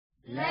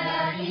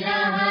لا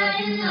إله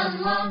إلا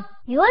الله.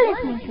 You are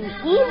listening to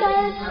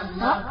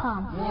emails.com.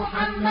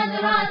 محمد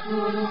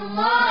رسول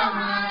الله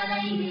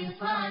عليه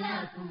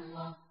صلاة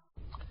الله.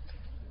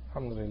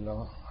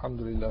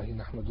 الحمد لله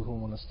نحمده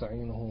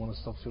ونستعينه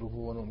ونستغفره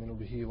ونؤمن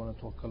به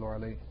ونتوكل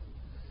عليه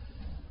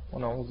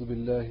ونعوذ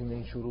بالله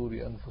من شرور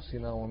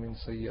أنفسنا ومن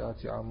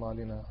سيئات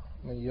أعمالنا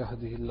من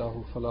يهده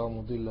الله فلا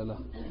مضل له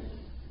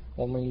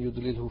ومن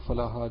يضلله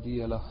فلا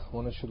هادي له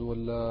ونشهد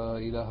أن لا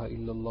إله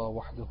إلا الله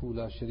وحده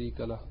لا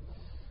شريك له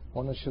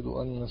ونشهد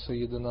أن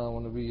سيدنا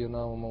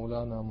ونبينا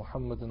ومولانا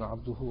محمد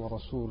عبده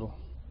ورسوله.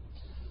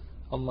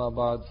 أما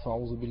بعد،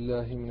 فأعوذ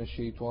بالله من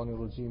الشيطان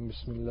الرجيم.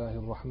 بسم الله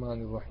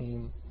الرحمن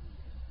الرحيم.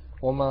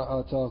 وما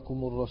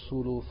آتاكم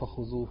الرسول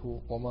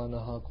فخذوه وما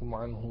نهاكم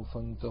عنه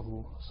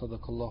فانتهوا.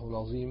 صدق الله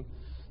العظيم.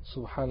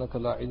 سبحانك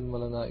لا علم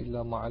لنا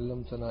إلا ما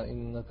علمتنا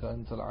إنك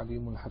أنت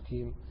العليم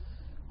الحكيم.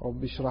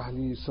 رب اشرح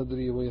لي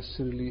صدري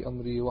ويسر لي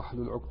أمري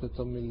واحلل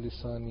عقدة من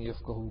لساني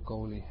يفقهوا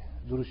قولي.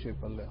 درود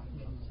شریف الله.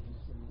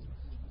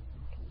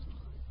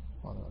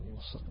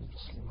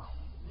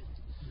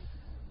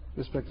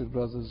 Respected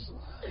brothers,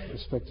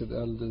 respected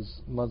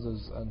elders,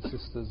 mothers and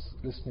sisters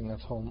listening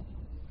at home,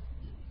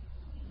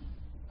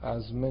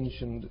 as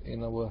mentioned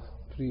in our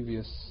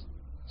previous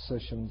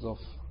sessions of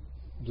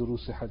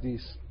Durus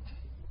Hadith,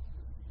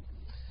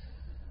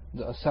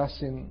 the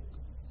assassin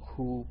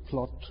who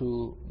plot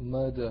to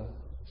murder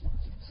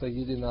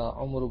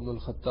Sayyidina Umar ibn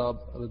al-Khattab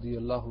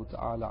radiyallahu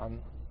ta'ala an,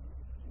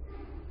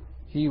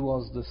 he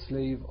was the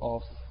slave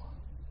of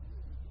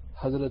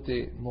Hazrat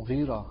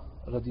Mughira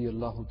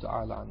radiyallahu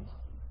ta'ala an.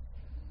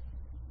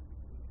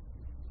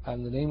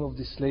 And the name of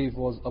the slave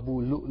was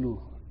Abu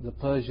Lu'lu, the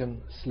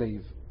Persian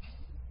slave.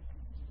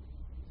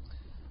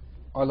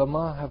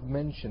 Ulama have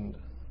mentioned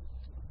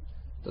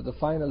that the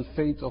final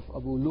fate of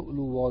Abu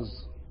Lu'lu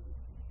was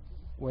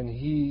when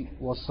he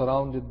was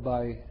surrounded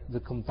by the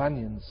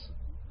companions.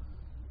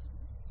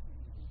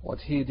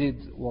 What he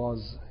did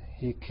was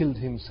he killed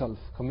himself,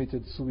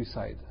 committed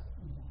suicide.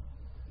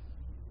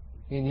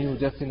 He knew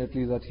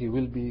definitely that he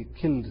will be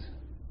killed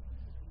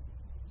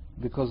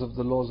because of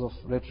the laws of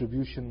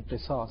retribution,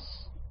 qisas,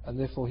 and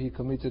therefore he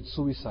committed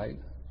suicide.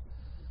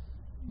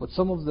 But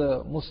some of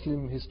the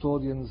Muslim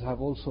historians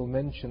have also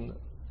mentioned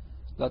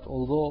that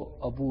although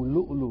Abu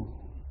Lu'lu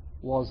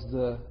was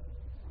the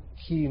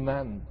key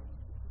man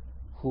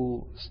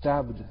who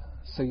stabbed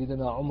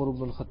Sayyidina Umar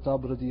ibn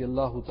al-Khattab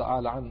radiyallahu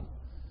ta'ala an,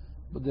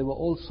 but there were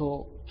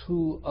also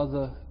two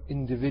other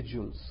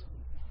individuals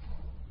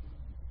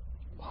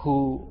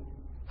who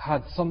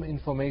had some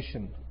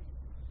information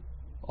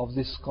of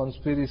this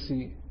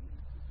conspiracy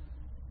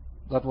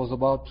that was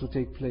about to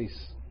take place.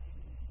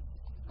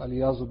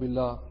 Aliyazu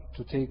billah,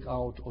 to take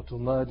out or to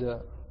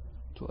murder,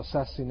 to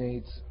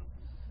assassinate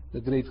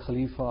the great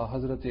Khalifa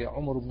Hazrat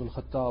Umar ibn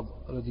al-Khattab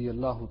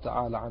radiyallahu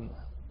ta'ala an.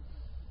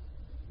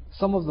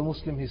 Some of the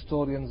Muslim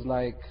historians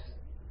like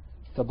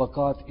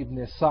Tabaqat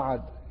ibn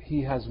Sa'ad,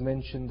 he has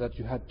mentioned that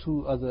you had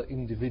two other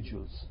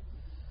individuals.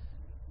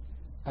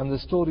 And the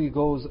story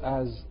goes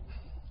as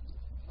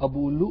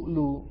Abu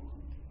Lu'lu,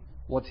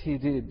 what he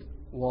did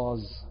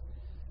was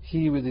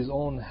he with his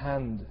own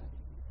hand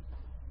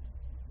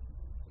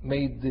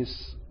made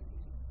this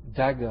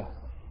dagger,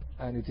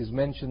 and it is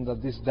mentioned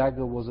that this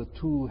dagger was a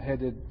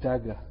two-headed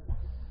dagger,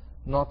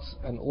 not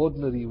an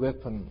ordinary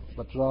weapon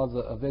but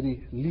rather a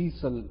very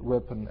lethal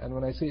weapon. And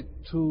when I say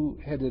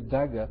two-headed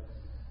dagger,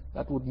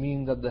 that would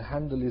mean that the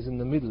handle is in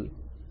the middle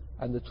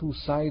and the two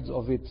sides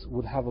of it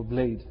would have a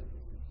blade,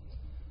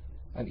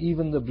 and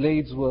even the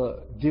blades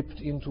were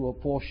dipped into a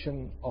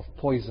portion of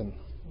poison.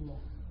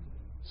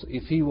 So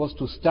if he was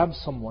to stab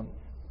someone,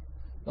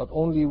 not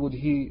only would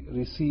he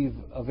receive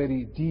a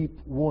very deep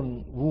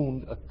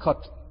wound, a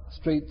cut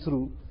straight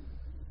through,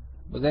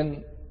 but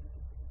then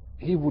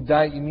he would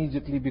die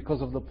immediately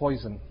because of the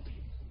poison.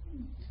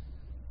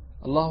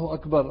 Allahu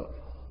Akbar.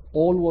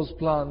 All was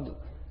planned.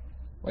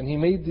 When he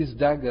made this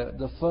dagger,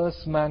 the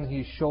first man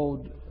he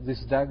showed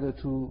this dagger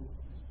to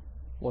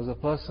was a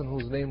person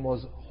whose name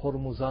was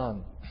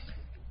Hormuzan.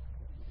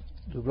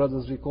 Do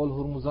brothers recall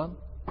Hormuzan?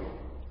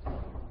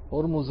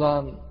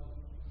 Hormuzan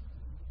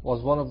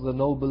was one of the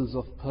nobles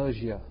of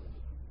Persia,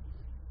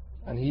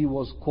 and he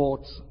was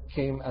caught,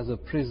 came as a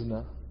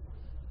prisoner.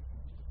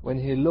 When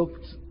he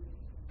looked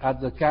at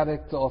the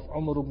character of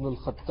Umar ibn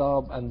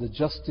al-Khattab and the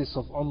justice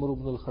of Umar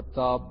ibn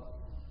al-Khattab,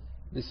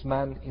 this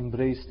man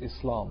embraced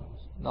Islam.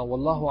 Now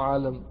wallahu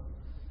alam,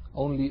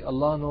 only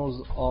Allah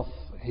knows of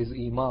his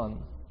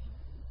iman.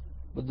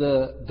 But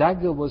the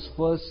dagger was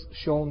first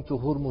shown to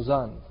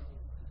Hormuzan,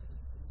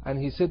 and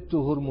he said to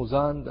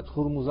Hormuzan that,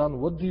 Hormuzan,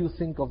 what do you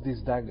think of this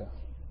dagger?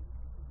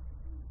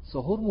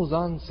 So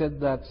Hormuzan said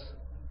that,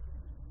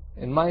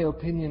 in my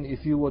opinion,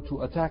 if you were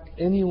to attack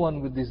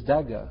anyone with this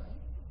dagger,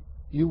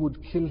 you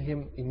would kill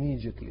him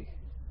immediately.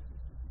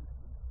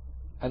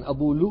 And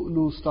Abu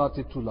Lu'lu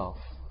started to laugh.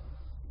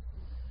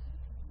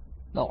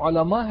 Now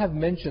ulama have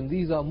mentioned,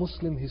 these are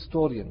Muslim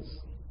historians,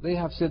 they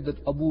have said that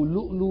Abu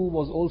Lu'lu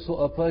was also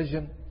a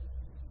Persian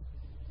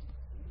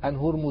and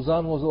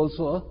Hormuzan was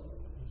also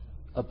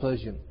a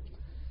Persian.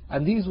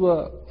 And these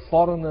were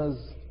foreigners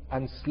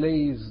and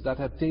slaves that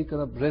had taken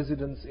up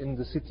residence in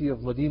the city of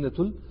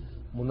Madinatul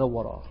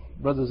Munawwara.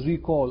 Brothers,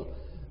 recall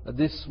that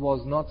this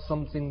was not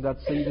something that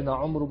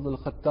Sayyidina Umar ibn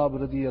al-Khattab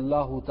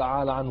radiyallahu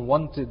ta'ala an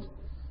wanted.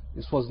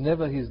 This was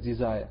never his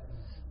desire.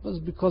 It was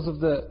because of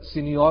the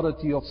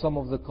seniority of some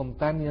of the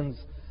companions,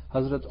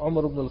 Hazrat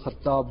Umar ibn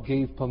al-Khattab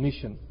gave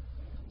permission.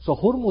 So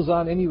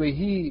Hurmuzan, anyway,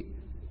 he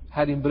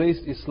had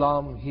embraced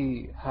Islam,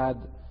 he had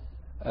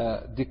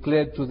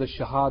declared to the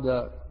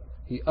Shahada,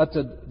 he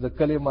uttered the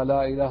Kalima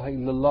La ilaha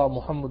illallah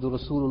Muhammadur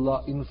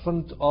Rasulullah in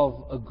front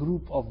of a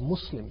group of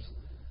Muslims.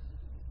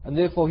 And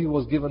therefore he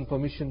was given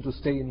permission to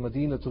stay in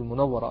Madinatul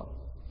Munawwara.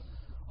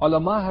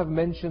 Ulama have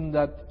mentioned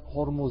that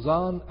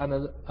Hurmuzan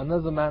and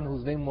another man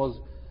whose name was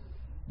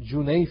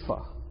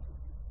Junayfa,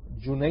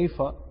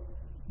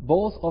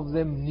 both of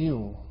them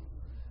knew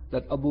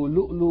that Abu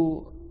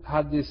Lu'lu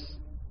had this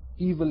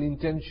evil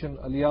intention,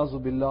 aliyazu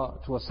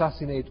billah, to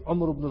assassinate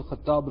Umar ibn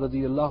al-Khattab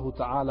radiyallahu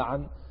ta'ala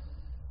an,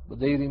 but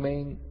they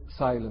remain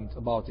silent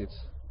about it.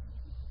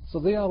 So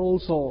they are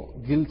also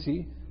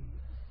guilty.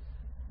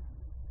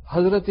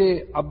 Hazrat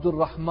Abdul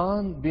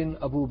Rahman bin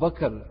Abu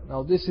Bakr.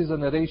 Now this is a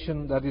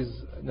narration that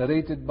is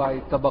narrated by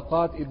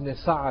Tabaqat ibn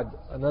Sa'ad,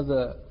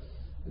 another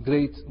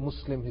great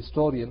Muslim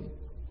historian.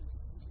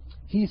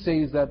 He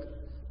says that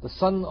the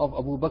son of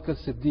Abu Bakr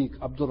Siddiq,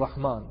 Abdul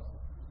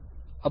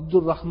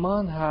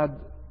Rahman had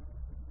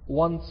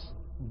once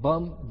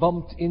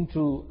bumped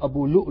into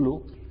Abu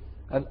Lu'lu,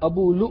 and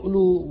Abu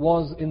Lu'lu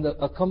was in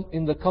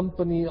the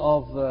company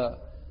of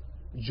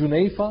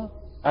Junayfa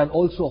and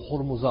also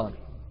Hurmuzan.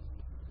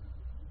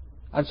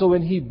 And so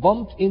when he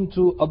bumped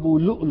into Abu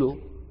Lu'lu,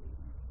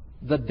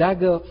 the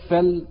dagger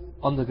fell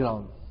on the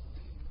ground.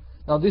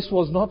 Now this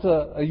was not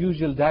a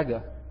usual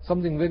dagger,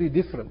 something very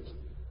different.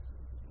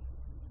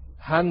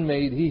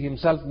 Handmade, he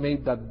himself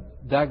made that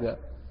dagger.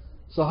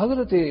 So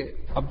Hazrat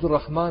Abdul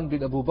Rahman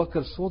bin Abu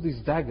Bakr saw this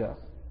dagger,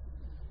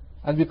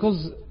 and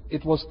because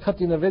it was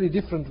cut in a very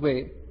different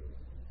way,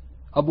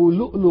 Abu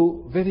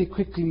Lu'lu very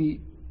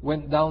quickly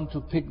went down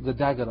to pick the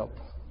dagger up,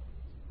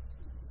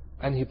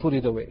 and he put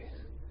it away.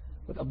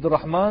 But Abdul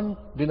Rahman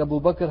bin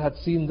Abu Bakr had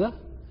seen the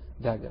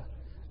dagger.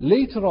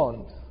 Later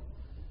on,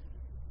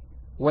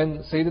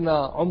 when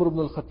Sayyidina Umar ibn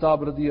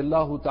al-Khattab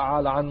radiyallahu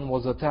ta'ala an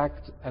was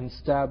attacked and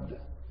stabbed,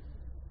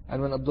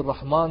 and when Abdul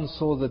Rahman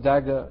saw the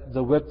dagger,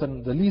 the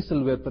weapon, the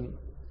lethal weapon,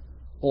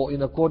 or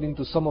in according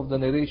to some of the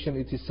narration,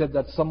 it is said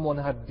that someone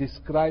had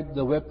described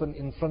the weapon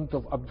in front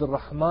of Abdul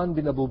Rahman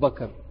bin Abu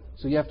Bakr.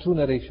 So you have two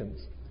narrations.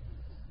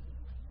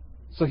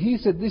 So he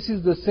said, this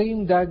is the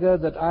same dagger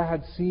that I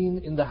had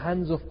seen in the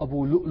hands of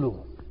Abu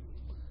Lu'lu.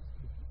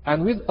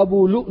 And with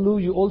Abu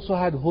Lu'lu you also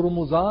had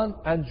Hurmuzan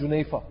and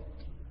Junayfa.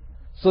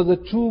 So the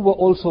two were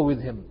also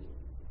with him.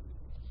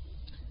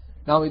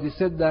 Now it is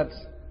said that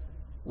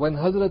when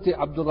Hazrat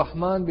Abdul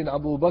Rahman bin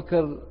Abu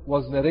Bakr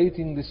was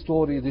narrating this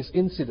story, this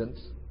incident,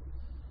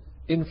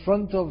 in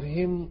front of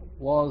him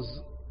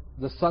was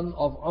the son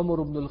of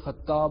Umar ibn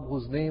al-Khattab,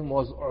 whose name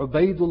was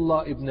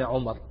Ubaidullah ibn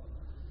Umar.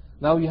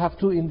 Now you have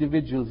two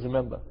individuals,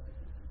 remember.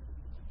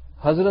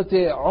 Hazrat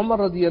Umar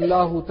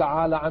radiyallahu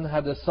ta'ala an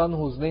had a son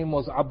whose name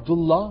was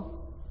Abdullah,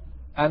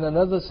 and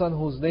another son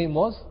whose name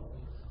was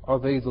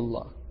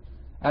Ubaidullah.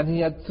 And he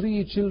had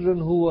three children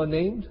who were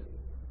named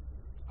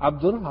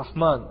Abdur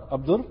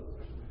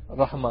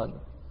Rahman.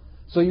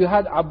 So you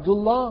had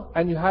Abdullah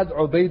and you had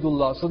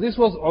Ubaidullah. So this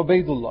was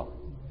Ubaidullah.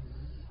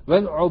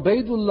 When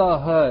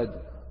Ubaidullah heard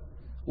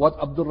what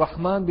Abdul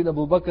Rahman bin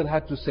Abu Bakr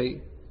had to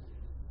say,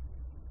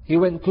 he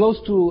went close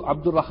to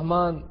Abdul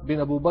Rahman bin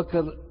Abu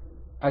Bakr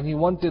and he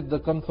wanted the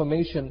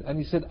confirmation, and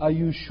he said, are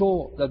you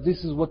sure that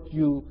this is what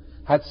you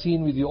had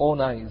seen with your own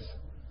eyes?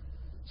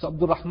 So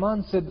Abdul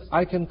Rahman said,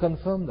 I can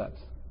confirm that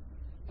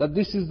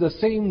this is the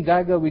same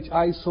dagger which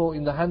I saw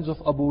in the hands of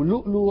Abu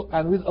Lu'lu,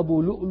 and with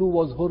Abu Lu'lu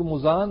was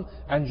Hurmuzan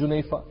and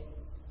Junayfa.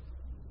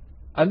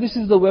 And this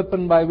is the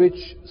weapon by which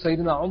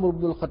Sayyidina Umar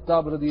ibn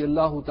al-Khattab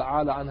radiyallahu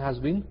ta'ala an has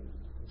been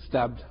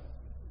stabbed.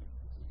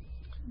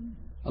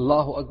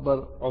 Allahu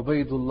Akbar,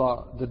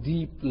 Ubaidullah, the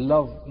deep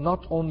love,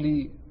 not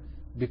only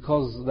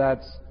because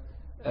that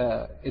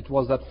it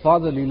was that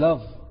fatherly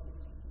love,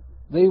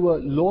 they were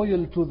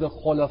loyal to the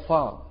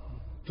Khulafa,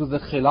 to the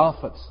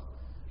Khilafat.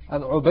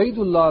 And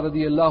Ubaidullah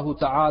radiyallahu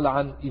ta'ala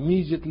an,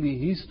 immediately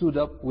he stood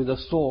up with a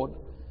sword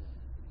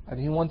and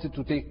he wanted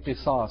to take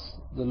qisas,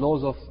 the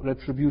laws of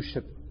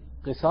retribution.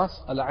 Qisas,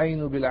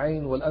 al-aynu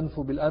bil-ayn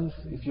wal-anfu bil-anf.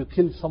 If you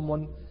kill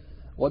someone,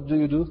 what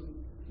do?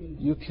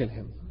 You kill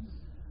him.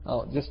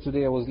 Now, just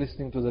today I was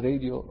listening to the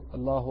radio,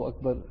 Allahu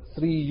Akbar,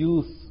 three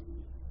youth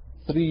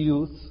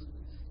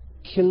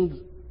killed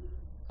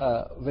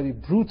very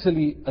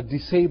brutally a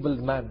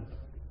disabled man.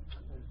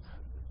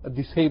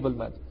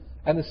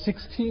 And a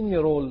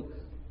 16-year-old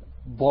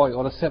boy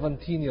or a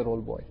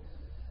 17-year-old boy.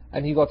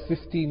 And he got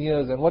 15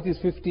 years. And what is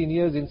 15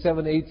 years? In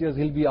 7-8 years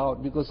he'll be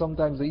out, because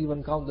sometimes they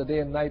even count the day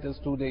and night as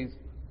 2 days.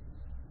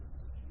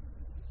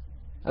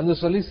 And the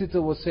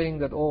solicitor was saying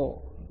that,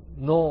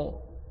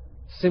 no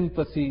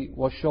sympathy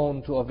was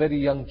shown to a very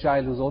young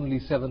child who's only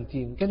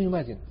 17. Can you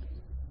imagine?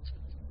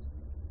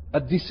 a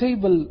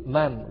disabled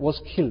man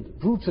was killed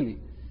brutally.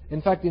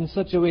 In fact, in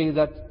such a way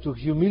that to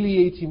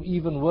humiliate him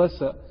even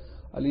worse,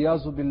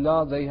 aliyazu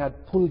billah, they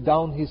had pulled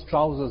down his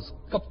trousers,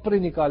 kapre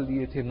nikal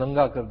diye the,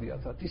 nanga kar diya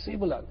tha,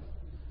 disabled admi.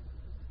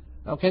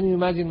 Now can you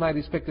imagine, my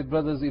respected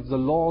brothers, if the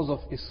laws of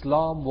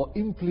Islam were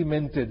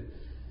implemented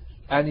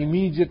and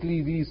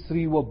immediately these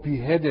three were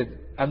beheaded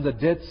and the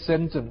death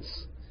sentence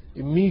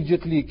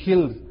immediately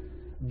killed,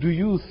 do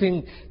you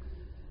think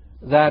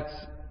that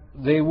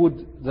they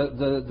would,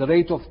 the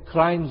rate of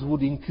crimes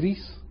would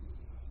increase?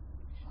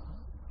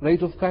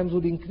 Rate of crimes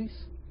would increase.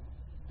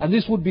 And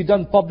this would be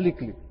done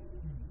publicly.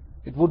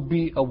 It would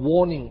be a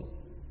warning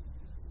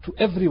to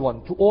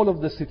everyone, to all of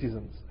the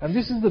citizens. And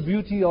this is the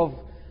beauty of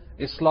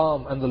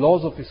Islam and the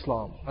laws of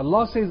Islam.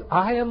 Allah says,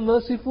 I am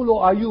merciful,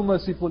 or are you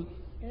merciful?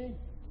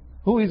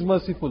 Who is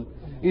merciful?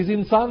 Is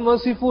insan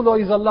merciful, or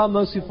is Allah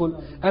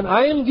merciful? And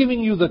I am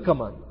giving you the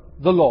command,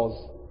 the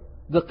laws,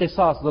 the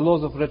qisas, the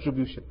laws of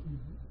retribution.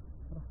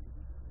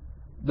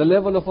 The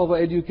level of our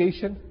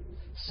education,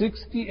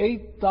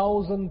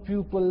 68,000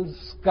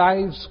 pupils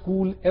skive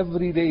school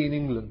every day in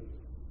England.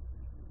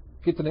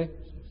 Kitne?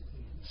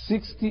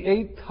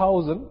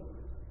 68,000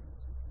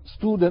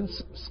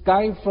 students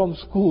skive from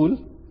school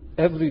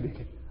every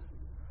day.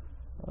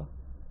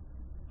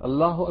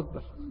 Allahu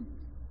Akbar.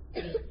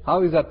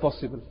 How is that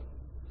possible?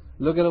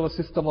 Look at our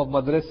system of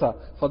madrasa.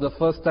 For the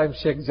first time,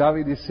 Sheikh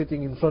Javed is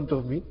sitting in front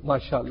of me,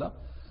 mashallah.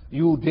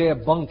 You dare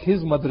bunk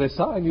his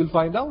madrasa and you'll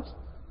find out.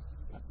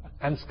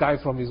 And sky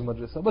from his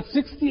madrasa. But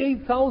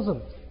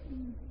 68,000.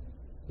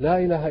 La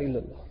ilaha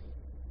illallah.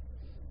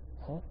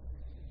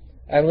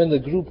 And when the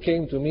group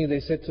came to me, they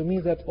said to me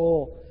that,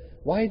 oh,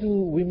 why do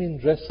women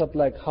dress up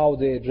like how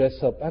they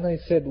dress up? And I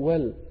said,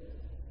 well,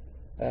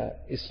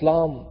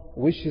 Islam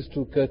wishes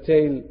to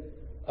curtail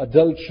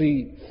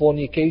adultery,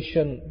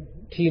 fornication,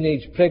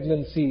 teenage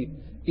pregnancy,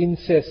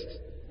 incest,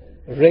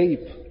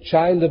 rape,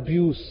 child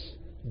abuse,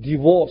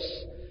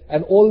 divorce,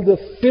 and all the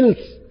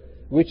filth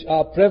which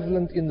are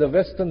prevalent in the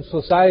Western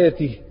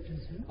society.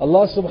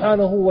 Allah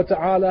subhanahu wa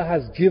ta'ala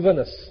has given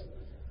us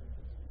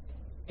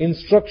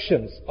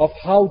instructions of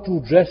how to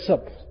dress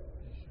up.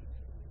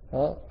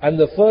 And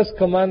the first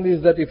command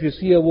is that if you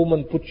see a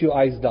woman, put your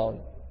eyes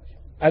down.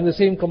 And the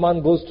same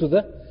command goes to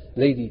the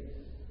lady.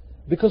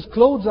 Because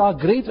clothes are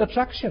great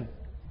attraction.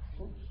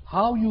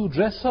 How you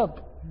dress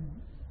up.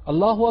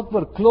 Allahu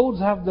Akbar.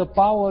 Clothes have the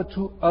power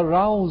to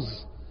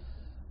arouse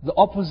the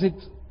opposite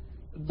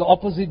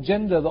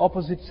gender, the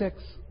opposite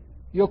sex.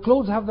 Your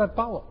clothes have that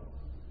power.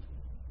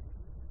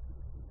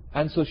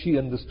 And so she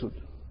understood.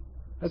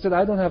 I said,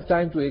 I don't have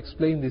time to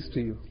explain this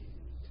to you.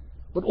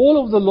 But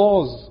all of the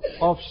laws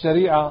of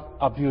Sharia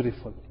are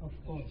beautiful. Of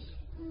course.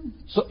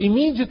 So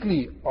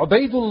immediately,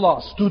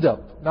 Ubaidullah stood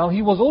up. Now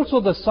he was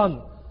also the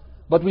son.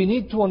 But we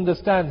need to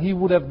understand, he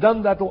would have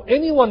done that, or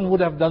anyone would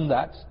have done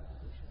that,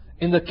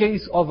 in the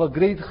case of a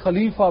great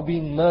Khalifa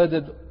being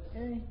murdered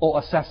or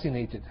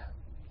assassinated.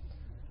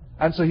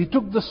 And so he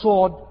took the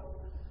sword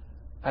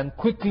and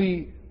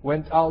quickly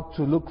went out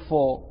to look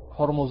for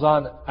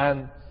Hormuzan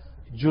and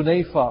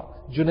Junayfa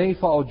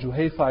or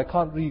Juhayfa, I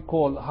can't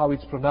recall how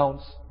it's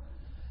pronounced.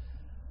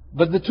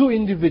 But the two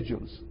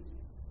individuals.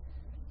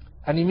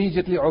 And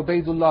immediately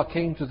Ubaidullah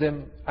came to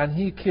them and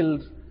he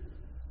killed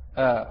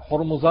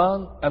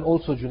Hormuzan and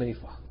also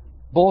Junayfa.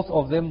 Both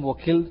of them were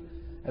killed,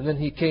 and then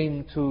he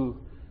came to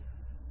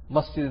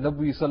Masjid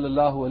Nabawi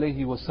sallallahu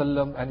alayhi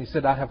wasallam and he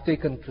said, I have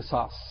taken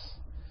qisas.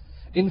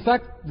 In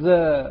fact,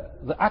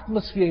 the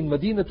atmosphere in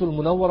Madinatul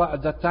Munawwara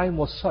at that time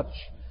was such,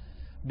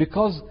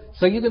 because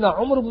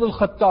Sayyidina Umar ibn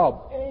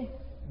al-Khattab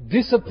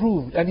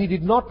disapproved, and he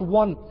did not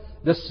want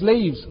the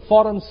slaves,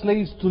 foreign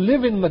slaves, to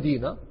live in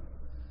Medina,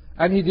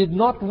 and he did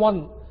not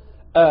want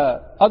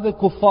other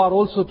kuffar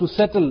also to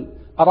settle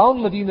around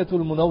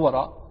Madinatul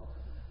Munawwara.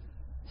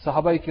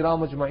 Sahaba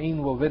Kiram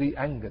Ajma'een were very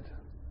angered.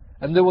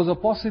 And there was a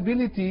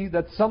possibility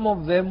that some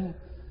of them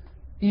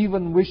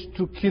even wished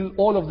to kill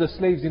all of the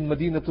slaves in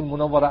Madinatul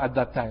Munawwara at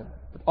that time.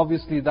 But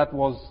obviously that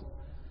was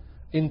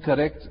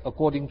incorrect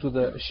according to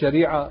the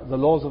Sharia, the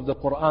laws of the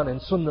Quran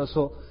and Sunnah.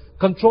 So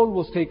control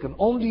was taken.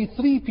 Only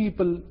 3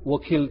 people were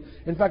killed.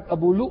 In fact,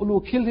 Abu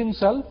Lu'lu killed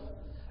himself,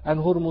 and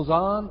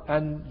Hurmuzan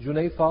and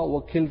Junayfa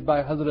were killed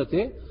by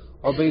Hazrat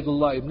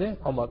Ubaidullah ibn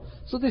Umar.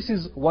 So this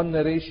is one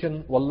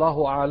narration.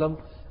 Wallahu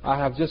a'lam. I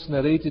have just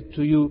narrated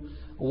to you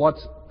what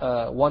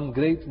one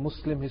great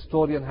Muslim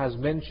historian has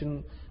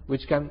mentioned,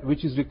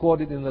 which is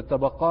recorded in the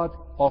Tabaqat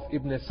of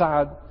Ibn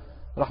Sa'ad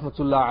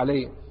rahmatullah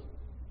alayh.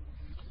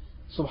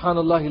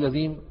 Subhanallah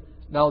al-Azim.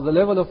 Now the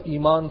level of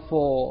Iman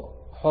for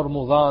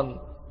Hormuzan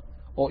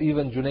or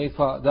even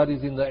Junayfa, that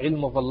is in the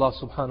ilm of Allah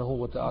subhanahu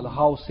wa ta'ala.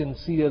 How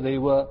sincere they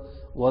were.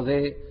 Were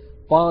they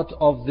part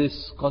of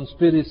this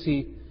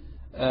conspiracy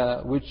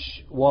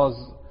which was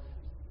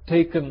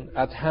taken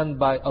at hand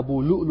by Abu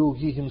Lu'lu?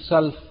 He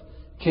himself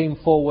came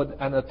forward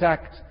and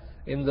attacked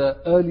in the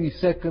early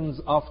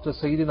seconds after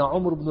Sayyidina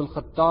Umar ibn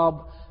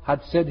al-Khattab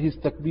had said his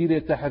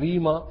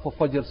takbir-e-tahrima for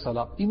Fajr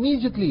Salah.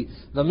 Immediately,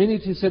 the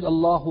minute he said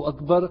Allahu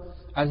Akbar,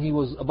 and he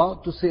was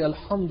about to say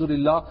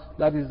Alhamdulillah,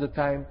 that is the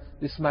time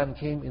this man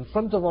came in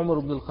front of Umar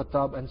ibn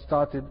al-Khattab and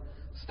started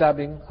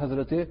stabbing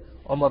Hazrat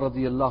Umar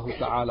radiyallahu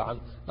ta'ala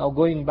an. Now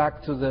going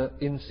back to the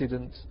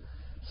incident,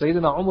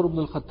 Sayyidina Umar ibn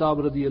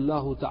al-Khattab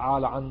radiyallahu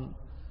ta'ala an,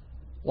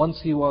 once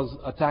he was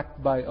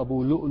attacked by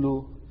Abu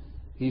Lu'lu,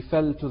 he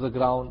fell to the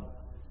ground.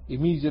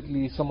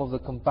 Immediately some of the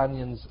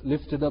companions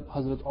lifted up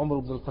Hazrat Umar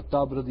ibn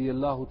al-Khattab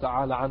radiyallahu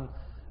ta'ala an,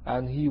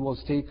 and he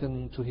was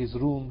taken to his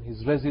room,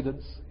 his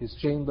residence, his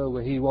chamber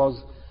where he was.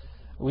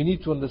 We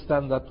need to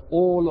understand that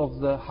all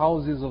of the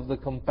houses of the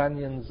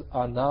companions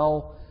are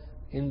now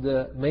in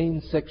the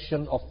main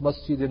section of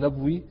Masjid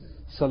Nabwi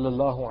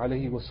sallallahu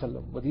alayhi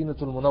wasallam.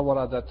 Madinatul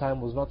Munawwara at that time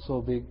was not so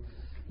big.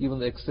 Even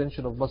the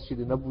extension of Masjid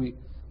Nabwi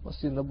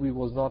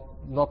was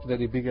not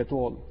very big at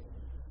all.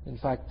 In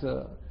fact,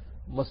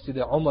 Masjid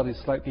Umar is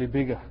slightly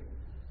bigger.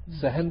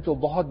 Sahan to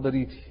bahut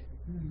badi thi.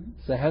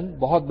 Sahan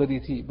bahut badi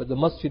thi, but the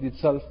masjid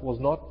itself was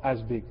not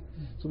as big.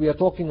 So we are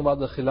talking about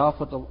the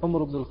Khilafat of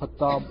Umar ibn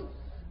al-Khattab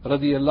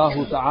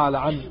radiyallahu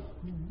ta'ala an.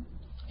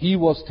 He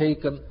was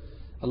taken,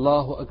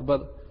 Allahu Akbar,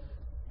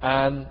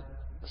 and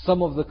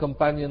some of the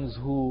companions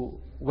who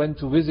went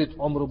to visit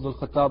Umar ibn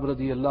al-Khattab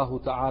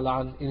radiyallahu ta'ala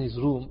an in his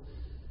room,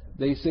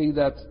 they say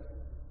that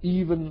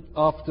even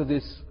after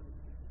this,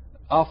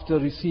 after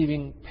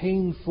receiving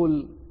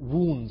painful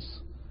wounds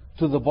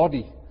to the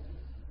body,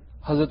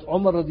 Hazrat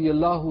Umar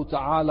radiyallahu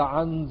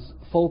ta'ala an's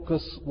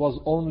focus was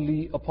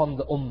only upon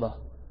the ummah,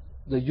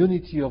 the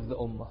unity of the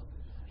ummah.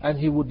 And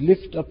he would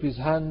lift up his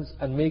hands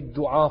and make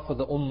dua for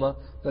the ummah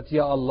that,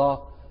 Ya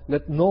Allah,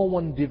 let no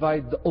one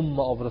divide the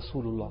ummah of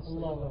Rasulullah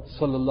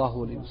sallallahu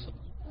alayhi wasallam.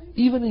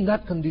 Even in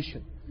that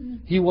condition,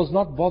 he was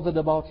not bothered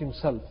about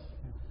himself,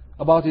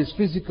 about his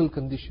physical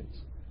conditions.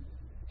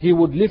 He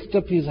would lift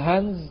up his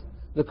hands,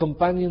 the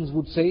companions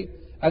would say,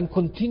 and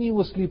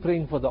continuously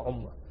praying for the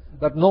ummah,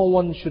 that no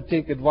one should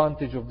take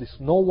advantage of this.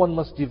 No one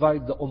must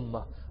divide the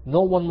ummah.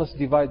 No one must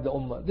divide the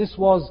ummah. This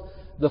was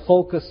the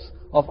focus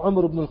of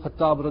Umar ibn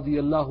al-Khattab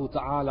radiyallahu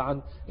ta'ala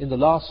an in the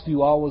last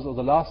few hours or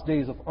the last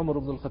days of Umar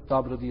ibn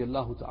al-Khattab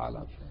radiyallahu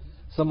ta'ala.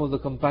 Some of the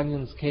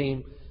companions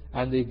came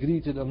and they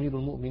greeted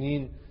Amirul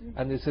Mu'mineen,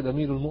 and they said,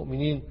 Amirul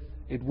Mu'mineen,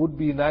 it would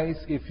be nice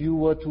if you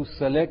were to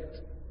select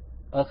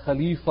a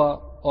Khalifa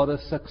or a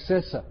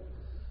successor,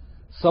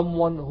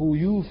 someone who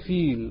you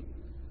feel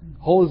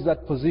holds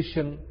that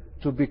position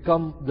to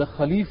become the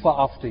Khalifa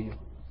after you.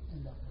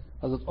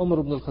 Hazrat Umar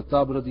ibn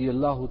al-Khattab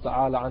radiyallahu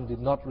ta'ala an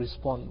did not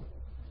respond,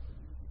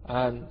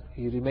 and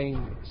he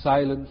remained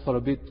silent for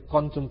a bit,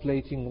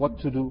 contemplating what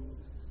to do.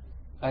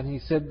 And he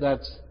said that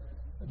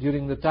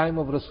during the time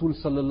of Rasul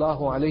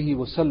sallallahu alayhi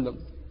wasallam,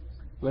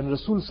 when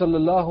Rasul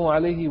sallallahu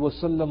alayhi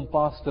wasallam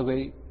passed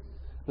away,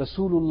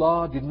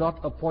 Rasulullah did not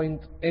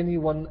appoint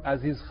anyone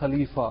as his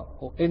Khalifa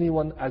or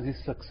anyone as his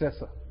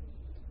successor.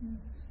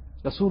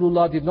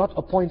 Rasulullah did not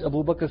appoint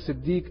Abu Bakr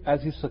Siddiq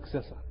as his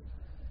successor.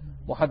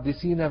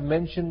 Muhaddiseen have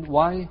mentioned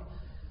why?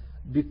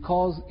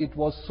 Because it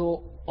was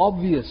so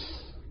obvious.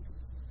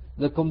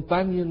 The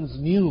companions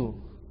knew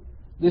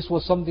this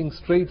was something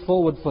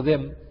straightforward for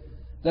them,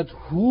 that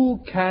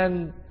who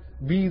can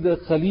be the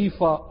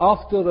Khalifa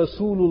after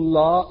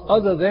Rasulullah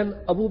other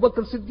than Abu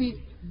Bakr Siddiq?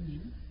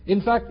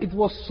 In fact, it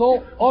was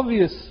so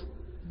obvious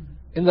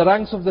in the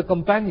ranks of the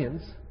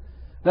companions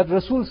that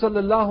Rasul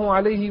sallallahu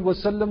alayhi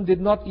wasallam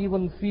did not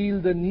even feel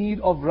the need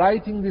of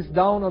writing this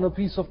down on a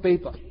piece of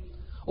paper.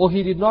 Or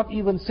he did not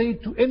even say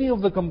it to any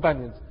of the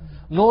companions.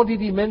 Nor did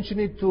he mention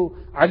it to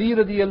Ali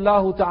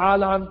radiyallahu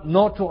ta'ala,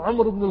 nor to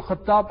Umar ibn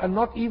al-Khattab, and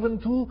not even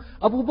to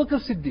Abu Bakr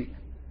Siddiq.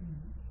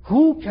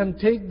 Who can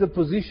take the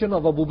position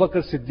of Abu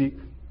Bakr Siddiq?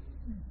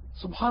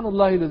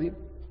 Subhanallah al-Azim.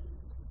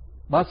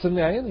 Baat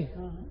samajh aaya nahi?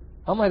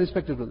 How my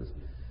respected brothers?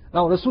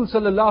 Now Rasul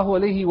sallallahu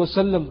alayhi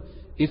wasallam,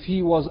 if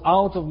he was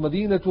out of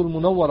Madinatul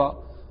Munawwara,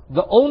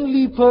 the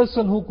only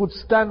person who could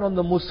stand on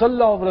the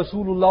musalla of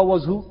Rasulullah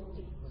was who?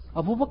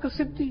 Abu Bakr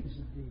Siddiq.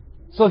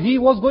 So he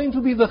was going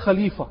to be the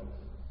Khalifa.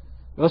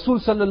 Rasul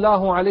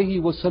sallallahu alayhi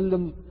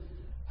wasallam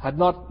had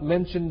not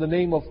mentioned the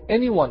name of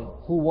anyone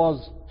who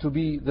was to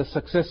be the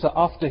successor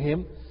after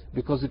him,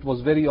 because it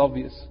was very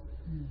obvious.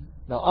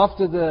 Now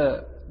after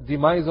the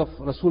demise of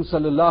Rasul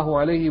sallallahu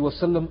alayhi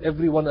wasallam,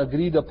 everyone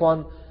agreed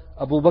upon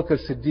Abu Bakr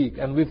Siddiq,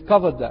 and we've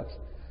covered that.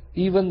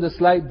 Even the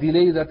slight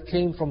delay that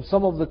came from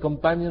some of the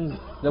companions,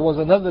 there was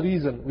another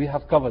reason, we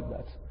have covered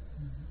that.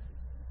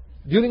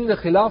 During the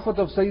Khilafat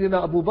of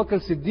Sayyidina Abu Bakr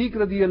Siddiq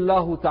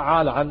radiyallahu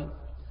ta'ala an,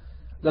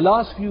 the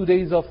last few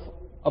days of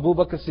Abu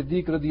Bakr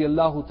Siddiq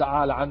radiyallahu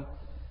ta'ala an,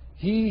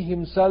 he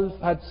himself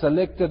had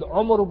selected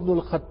Umar ibn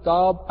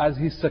al-Khattab as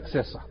his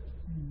successor.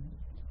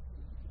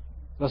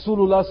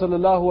 Rasulullah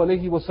sallallahu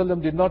alayhi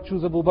wasallam did not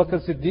choose Abu Bakr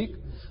Siddiq,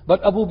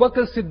 but Abu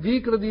Bakr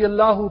Siddiq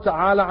radiyallahu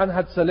ta'ala an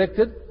had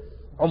selected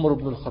Umar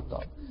ibn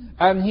al-Khattab.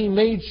 And he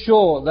made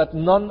sure that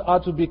none are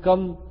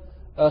given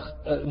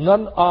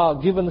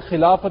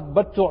Khilafat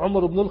but to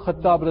Umar ibn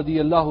al-Khattab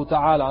radiyallahu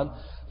ta'ala an.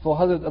 For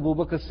Hazrat Abu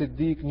Bakr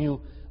Siddiq knew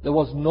there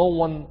was no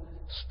one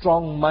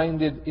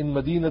strong-minded in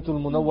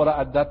Madinatul Munawwara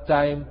at that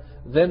time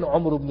than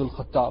Umar ibn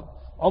al-Khattab.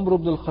 Umar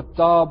ibn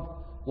al-Khattab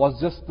was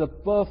just the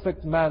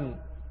perfect man,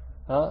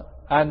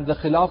 and the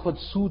Khilafat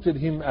suited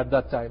him at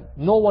that time.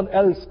 No one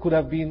else could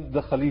have been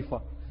the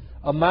Khalifa.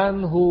 A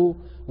man who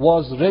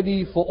was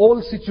ready for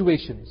all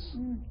situations.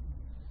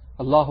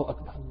 Allahu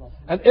Akbar.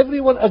 And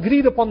everyone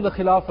agreed upon the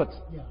Khilafat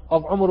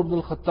of Umar ibn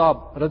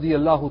al-Khattab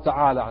radiyallahu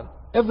ta'ala an.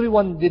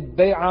 Everyone did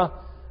bay'ah,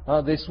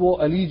 they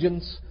swore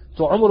allegiance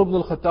to Umar ibn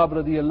al-Khattab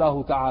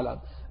radiyallahu ta'ala an.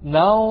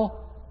 Now,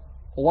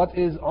 what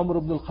is Umar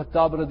ibn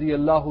al-Khattab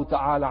radiyallahu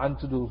ta'ala an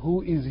to do?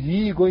 Who is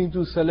he going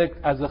to select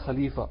as a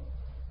Khalifa?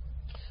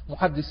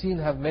 Muhaddiseen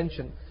have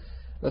mentioned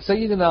that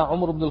Sayyidina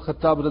Umar ibn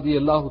al-Khattab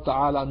radiyallahu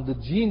ta'ala and the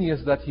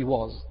genius that he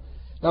was.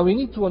 Now we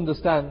need to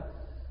understand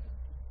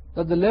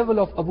that the level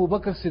of Abu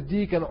Bakr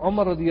Siddiq and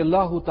Umar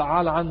radiyallahu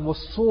ta'ala an was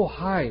so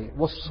high.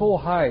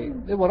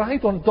 They were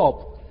right on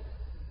top,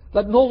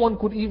 that no one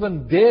could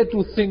even dare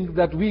to think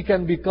that we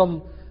can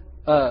become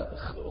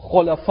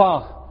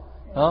khulafa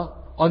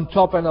on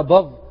top and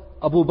above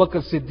Abu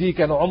Bakr Siddiq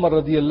and Umar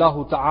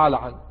radiyallahu ta'ala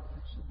an.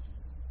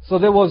 So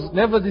there was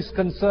never this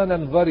concern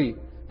and worry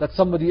that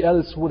somebody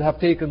else would have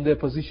taken their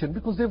position,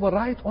 because they were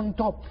right on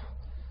top.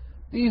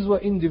 These were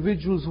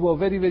individuals who were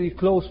very, very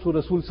close to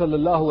Rasul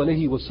sallallahu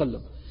alayhi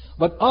wasallam.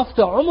 But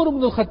after Umar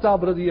ibn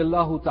al-Khattab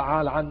radiyallahu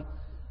ta'ala an,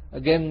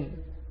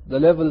 again, the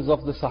levels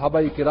of the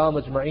Sahaba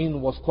Kiram Ajma'een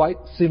was quite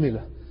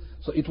similar.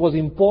 So it was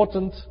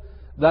important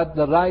that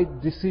the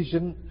right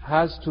decision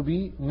has to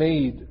be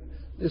made.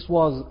 This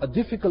was a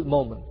difficult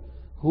moment.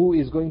 Who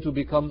is going to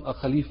become a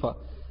Khalifa?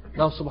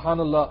 Now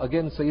subhanallah,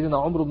 again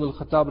Sayyidina Umar ibn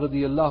al-Khattab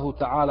radiyallahu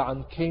ta'ala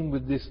an came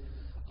with this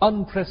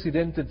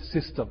unprecedented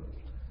system.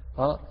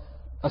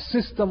 A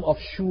system of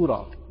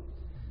shura.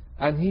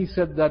 And he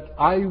said that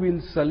I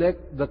will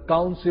select the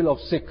council of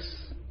 6.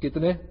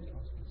 Kitne?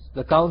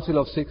 The council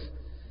of 6.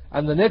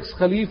 And the next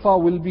Khalifa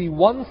will be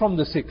one from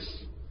the 6.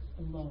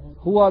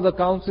 Who are the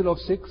council of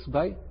 6?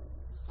 By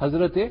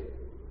Hazrat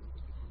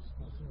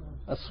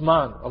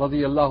Asman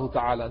radiyallahu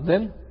ta'ala.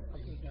 Then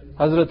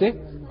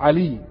Hazrat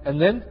Ali. And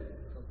then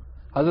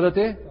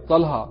Hazrat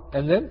Talha.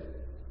 And then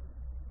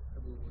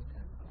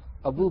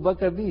Abu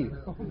Bakr B.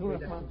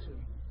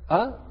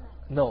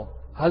 No.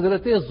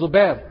 Hazrat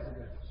Zubair.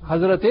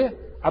 Hazrat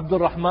Abdul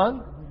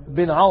Rahman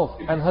bin Auf.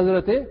 And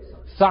Hazrat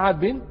Sa'ad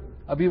bin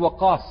Abi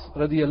Waqqas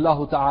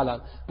radiyallahu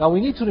ta'ala. Now we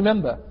need to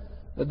remember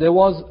that there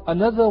was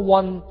another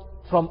one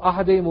from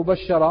Ashara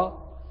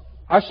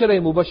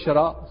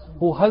Mubashara,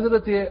 who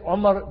Hazrat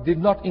Umar did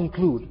not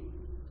include,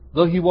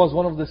 though he was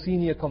one of the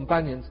senior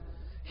companions.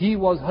 He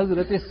was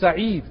Hazrat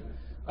Sa'id.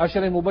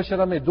 Ashara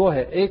Mubashara mein do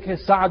hai. Ek hai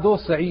Sa'ad o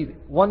Sa'id.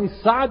 One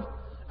is Sa'ad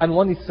and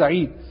one is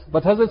Sa'id.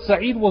 But Hazrat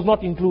Sa'id was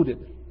not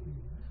included.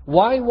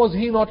 Why was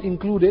he not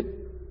included?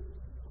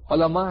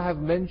 Ulama have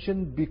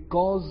mentioned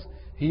because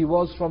he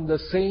was from the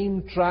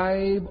same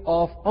tribe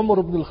of Umar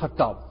ibn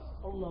al-Khattab.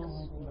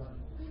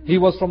 He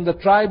was from the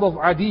tribe of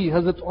Adi.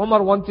 Hazrat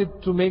Umar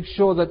wanted to make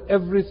sure that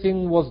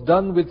everything was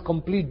done with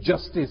complete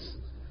justice,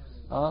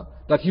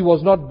 that he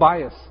was not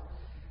biased.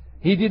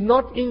 He did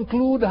not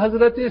include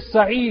Hazrat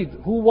Sa'id,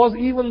 who was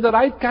even the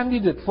right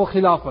candidate for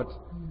Khilafat.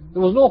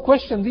 There was no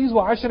question, these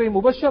were Ashara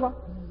Mubashara.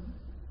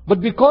 But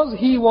because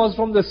he was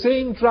from the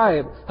same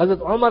tribe,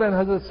 Hazrat Umar and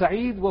Hazrat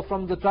Sa'id were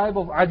from the tribe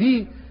of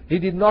Adi, he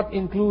did not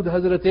include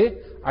Hazrat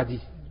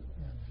Adi.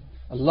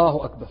 Allahu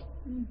Akbar.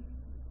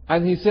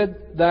 And he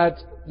said that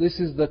this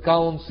is the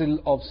council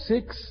of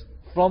 6.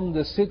 From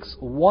the 6,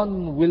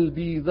 one will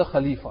be the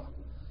Khalifa.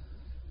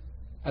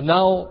 And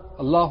now,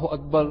 Allahu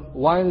Akbar,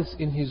 whilst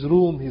in his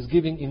room, he's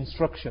giving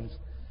instructions.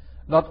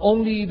 Not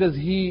only does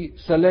he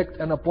select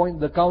and appoint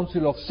the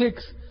council of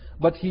 6,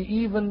 but he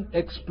even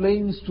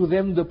explains to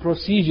them the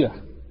procedure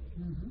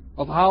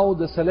of how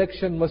the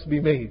selection must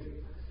be made.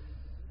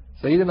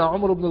 Sayyidina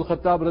Umar ibn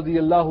al-Khattab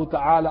radiyallahu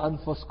ta'ala an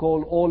first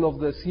called all of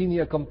the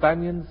senior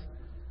companions,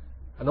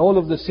 and all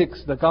of the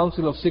 6, the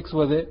council of 6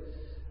 were there.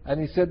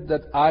 And he said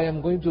that I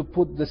am going to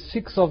put the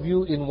 6 of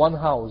you in one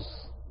house.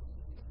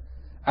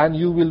 And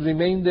you will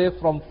remain there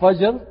from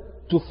Fajr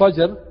to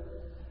Fajr.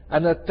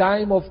 And a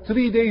time of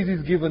 3 days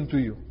is given to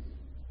you.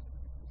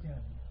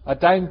 A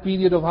time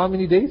period of how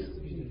many days?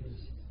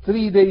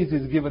 3 days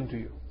is given to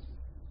you.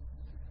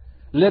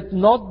 Let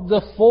not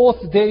the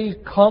 4th day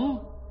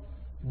come,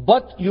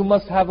 but you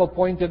must have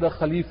appointed a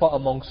Khalifa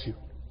amongst you.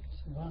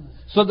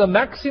 So the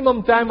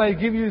maximum time I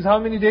give you is how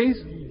many days?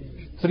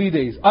 3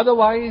 days.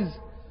 Otherwise,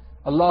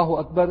 Allahu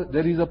Akbar,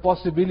 there is a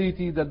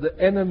possibility that the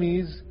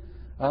enemies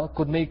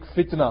could make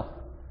fitna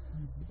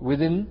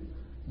within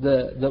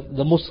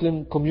the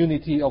Muslim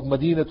community of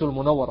Madinatul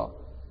Munawwara.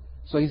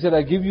 So he said,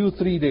 I give you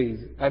 3 days.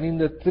 And in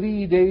the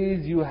 3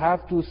 days, you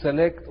have to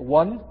select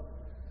one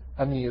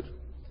Amir.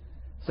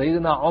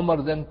 Sayyidina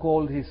Umar then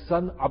called his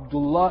son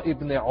Abdullah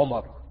ibn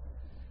Umar.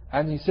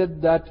 And he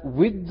said that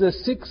with the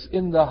 6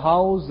 in the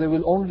house, there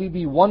will only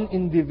be one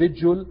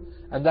individual,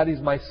 and that is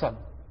my son.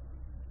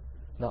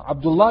 Now,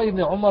 Abdullah ibn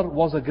Umar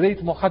was a great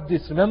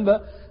muhaddis.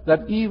 Remember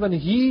that even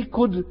he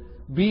could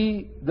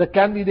be the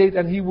candidate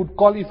and he would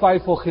qualify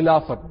for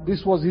Khilafat.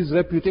 This was his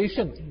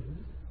reputation.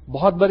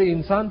 Bahut bade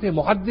insaan the,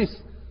 muhaddis.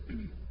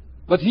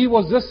 But he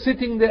was just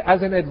sitting there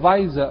as an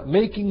advisor,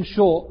 making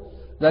sure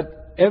that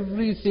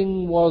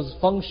everything was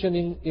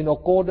functioning in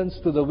accordance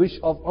to the wish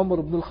of Umar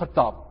ibn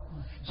al-Khattab.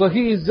 So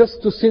he is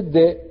just to sit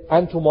there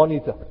and to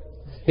monitor.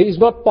 He is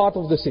not part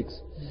of the 6.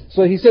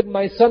 So he said,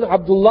 my son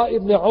Abdullah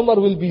ibn Umar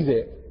will be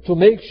there to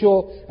make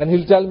sure, and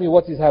he'll tell me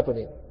what is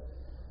happening.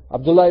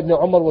 Abdullah ibn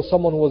Umar was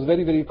someone who was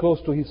very, very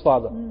close to his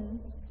father.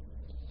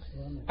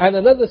 And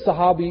another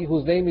Sahabi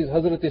whose name is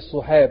Hazrat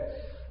Suhaib.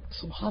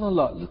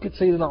 Subhanallah, look at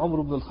Sayyidina Umar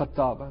ibn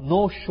al-Khattab.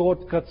 No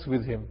shortcuts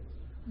with him.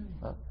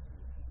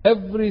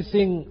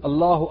 Everything,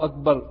 Allahu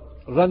Akbar,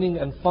 running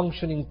and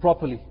functioning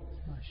properly.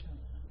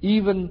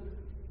 Even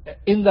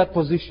in that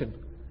position,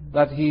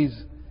 that he's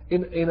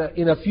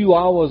in a few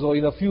hours or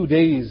in a few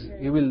days,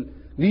 he will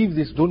leave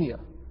this dunya.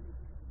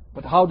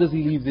 But how does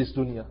he leave this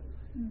dunya?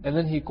 And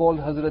then he called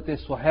Hazrat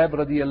Suhaib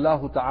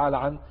radiyallahu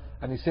ta'ala an,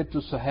 and he said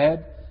to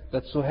Suhaib,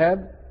 that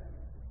Suhaib,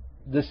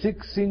 the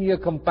 6 senior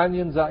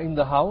companions are in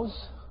the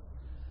house.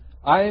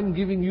 I am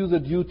giving you the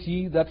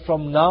duty that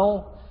from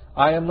now,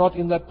 I am not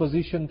in that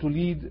position to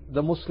lead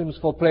the Muslims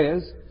for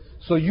prayers.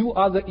 So you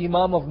are the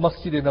Imam of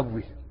Masjid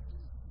Nabwi.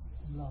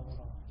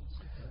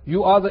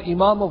 You are the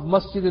Imam of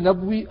Masjid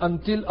Nabwi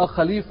until a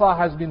Khalifa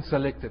has been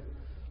selected.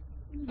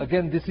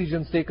 Again,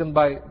 decisions taken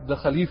by the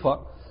Khalifa,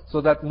 so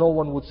that no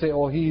one would say,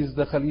 oh, he is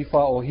the Khalifa,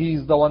 or he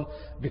is the one,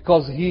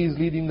 because he is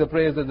leading the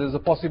prayers, that there is a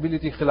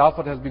possibility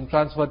Khilafat has been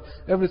transferred.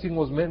 Everything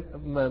was made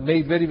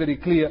very, very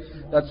clear,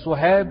 that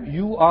Suhaib,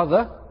 you are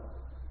the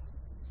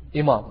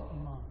Imam,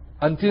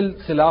 until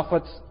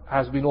Khilafat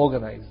has been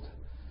organized.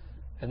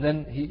 And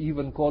then he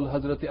even called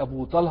Hazrat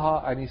Abu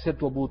Talha, and he said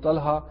to Abu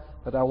Talha,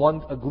 that I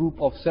want a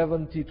group of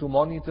 70 to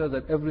monitor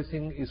that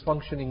everything is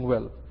functioning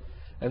well.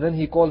 And then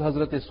he called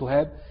Hazrat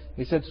Suhaib.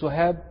 He said,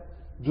 Suhaib,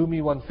 do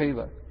me one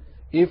favor.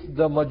 If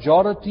the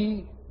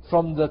majority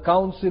from the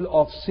council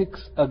of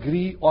 6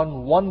 agree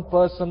on one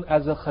person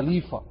as a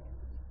Khalifa,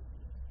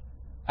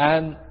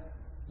 and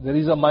there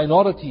is a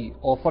minority,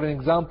 or for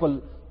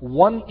example,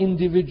 one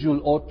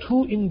individual or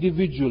 2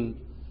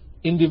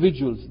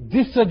 individuals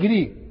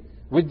disagree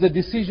with the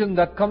decision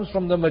that comes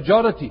from the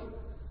majority,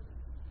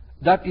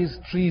 that is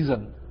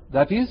treason.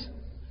 That is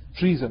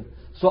treason.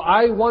 So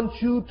I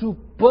want you to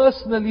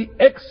personally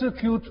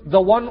execute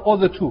the 1 or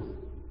the 2.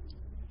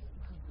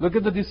 Look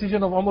at the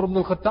decision of Umar ibn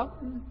al-Khattab.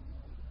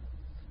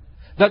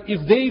 That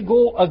if they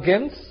go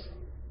against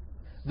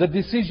the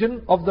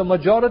decision of the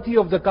majority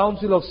of the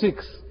council of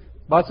 6,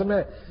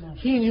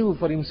 he knew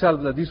for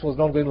himself that this was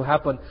not going to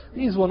happen.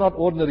 These were not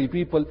ordinary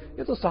people.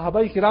 Ye to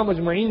Sahabai Kiram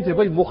Ajma'in the,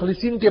 bhai,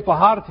 Mukhlisin ke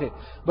pahar the.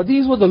 But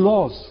these were the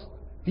laws.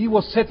 He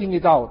was setting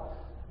it out.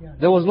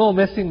 There was no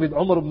messing with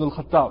Umar ibn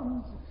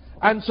al-Khattab.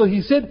 And so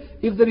he said,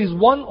 if there is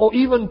 1 or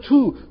even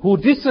 2 who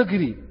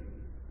disagree,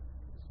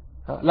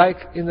 like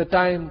in the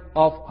time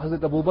of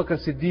Hazrat Abu Bakr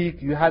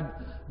Siddiq, you had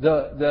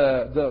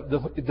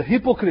the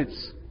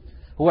hypocrites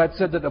who had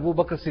said that Abu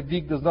Bakr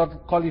Siddiq does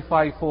not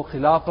qualify for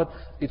Khilafat,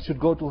 it should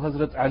go to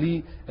Hazrat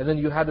Ali. And then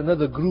you had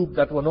another group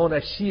that were known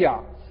as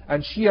Shia.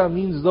 And Shia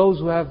means those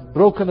who have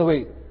broken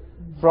away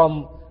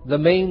from the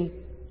main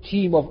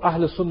team of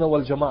Ahl Sunnah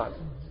wal Jama'at.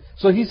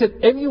 So he said,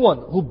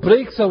 anyone who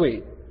breaks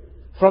away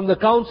from the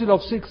council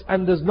of 6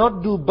 and does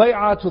not do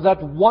bay'ah to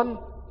that one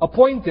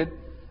appointed,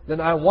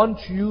 then I want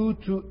you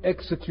to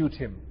execute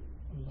him.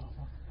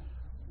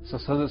 So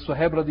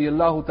Suhaib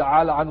radiyallahu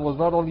ta'ala an was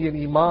not only an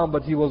imam,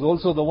 but he was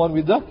also the one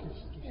with the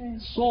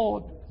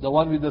sword. The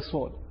one with the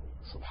sword.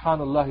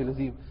 Subhanallah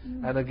al-Azim.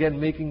 And again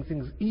making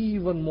things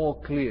even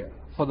more clear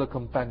for the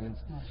companions.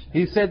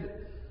 He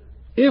said,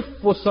 if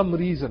for some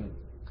reason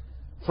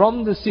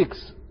from the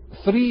 6,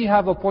 3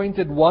 have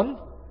appointed one,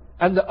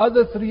 and the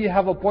other 3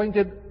 have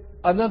appointed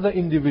another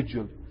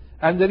individual,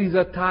 and there is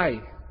a tie,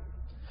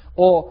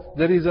 or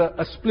there is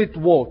a split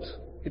vote.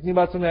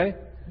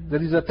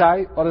 There is a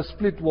tie or a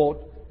split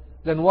vote,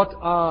 then what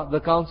are the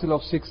council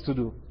of 6 to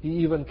do? He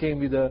even came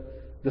with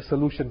the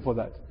solution for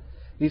that.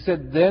 He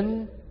said,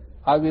 then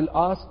I will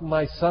ask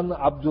my son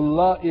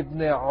Abdullah ibn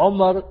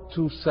Umar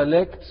to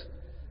select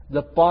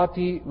the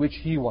party which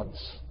he wants.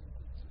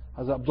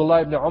 As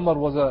Abdullah ibn Umar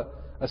was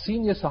a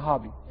senior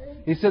Sahabi.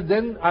 He said,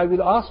 then I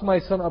will ask my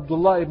son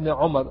Abdullah ibn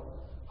Umar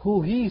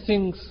who he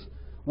thinks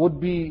would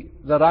be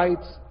the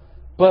right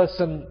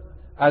person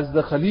as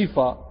the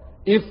Khalifa.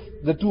 If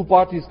the 2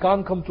 parties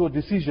can't come to a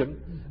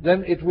decision,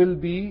 then it will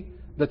be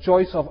the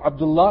choice of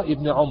Abdullah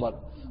ibn Umar.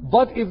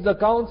 But if the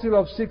council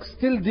of 6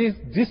 still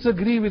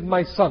disagree with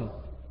my son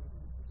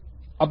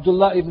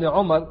Abdullah ibn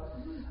Umar,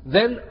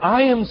 then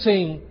I am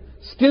saying,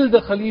 still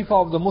the Khalifa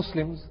of the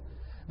Muslims,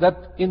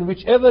 that in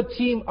whichever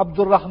team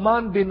Abdul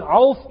Rahman bin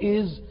Auf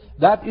is,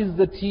 that is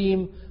the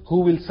team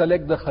who will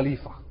select the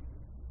Khalifa.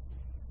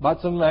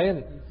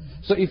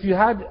 So if you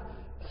had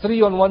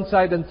 3 on one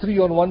side and 3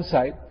 on one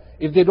side,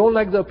 if they don't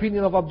like the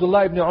opinion of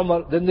Abdullah ibn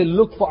Umar, then they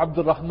look for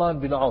Abdul Rahman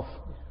bin Auf.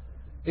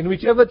 In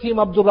whichever team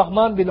Abdul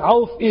Rahman bin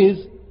Auf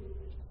is,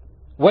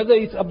 whether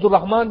it's Abdul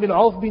Rahman bin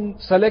Auf being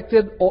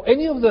selected or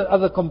any of the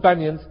other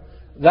companions,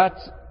 that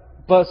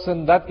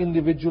person, that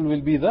individual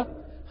will be the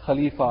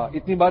Khalifa.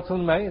 Itni baat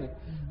samajh mein aayi?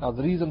 Now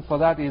the reason for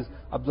that is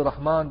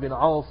Abdurrahman bin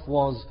Auf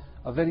was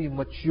a very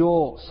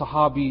mature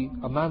Sahabi,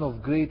 a man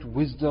of great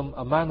wisdom,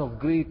 a man of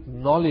great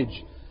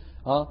knowledge.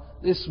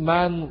 This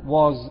man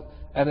was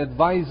an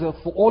advisor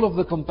for all of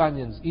the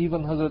companions,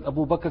 even Hazrat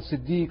Abu Bakr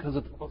Siddiq,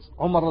 Hazrat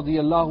Umar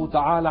radiyallahu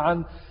ta'ala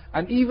an,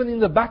 and even in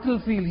the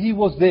battlefield he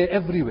was there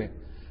everywhere.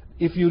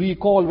 If you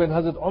recall, when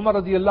Hazrat Umar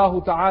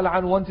radiyallahu ta'ala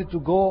an wanted to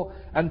go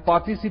and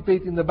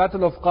participate in the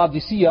battle of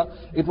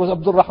Qadisiyah, it was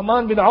Abdul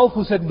Rahman bin Auf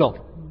who said, no,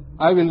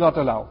 I will not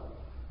allow.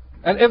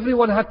 And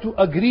everyone had to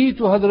agree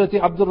to Hazrat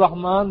Abdul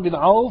Rahman bin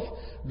Auf,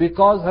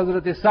 because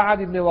Hazrat Sa'ad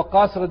ibn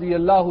Waqqas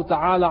radiyallahu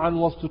ta'ala an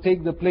was to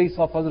take the place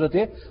of Hazrat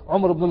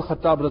Umar ibn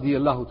al-Khattab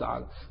radiyallahu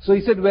ta'ala. So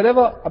he said,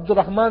 wherever Abdul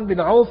Rahman bin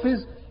Auf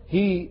is,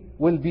 he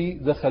will be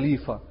the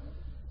Khalifa.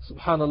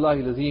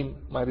 Subhanallah al-Azim,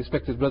 my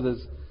respected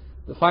brothers,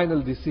 the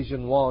final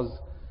decision was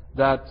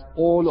that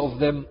all of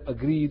them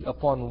agreed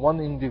upon one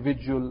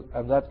individual,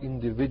 and that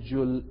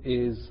individual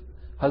is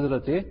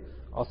Hazrat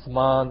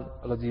Uthman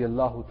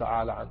radiyallahu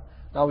ta'ala an.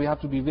 Now we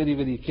have to be very,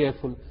 very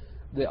careful.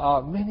 There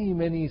are many,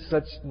 many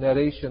such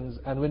narrations,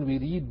 and when we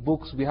read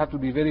books, we have to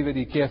be very,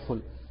 very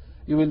careful.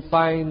 You will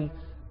find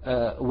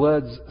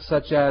words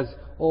such as,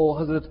 oh,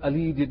 Hazrat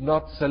Ali did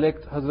not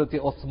select Hazrat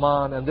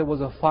Uthman, and there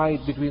was a fight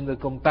between the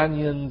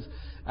companions,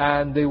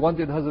 and they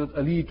wanted Hazrat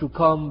Ali to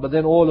come, but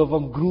then all of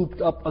them grouped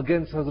up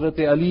against Hazrat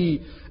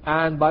Ali,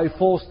 and by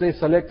force they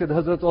selected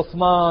Hazrat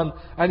Uthman,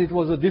 and it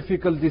was a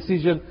difficult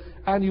decision.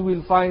 And you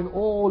will find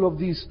all of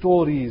these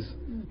stories,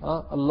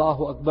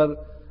 Allahu Akbar,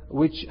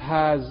 which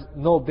has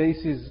no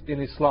basis in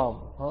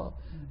Islam.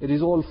 It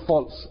is all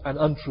false and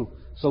untrue.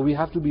 So we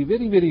have to be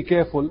very, very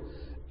careful.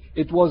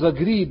 It was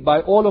agreed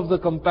by all of the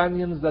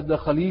companions that the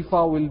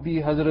Khalifa will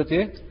be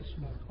Hazrat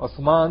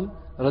Uthman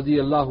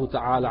radiyallahu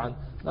ta'ala an.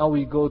 Now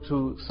we go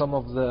to some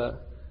of the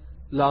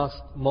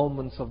last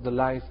moments of the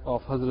life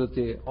of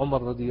Hazrat Umar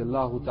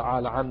radiyallahu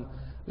ta'ala an.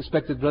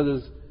 Respected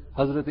brothers,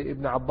 Hazrat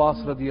Ibn Abbas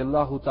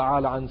radiyallahu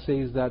ta'ala an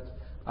says that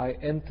I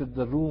entered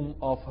the room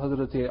of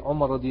Hazrat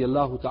Umar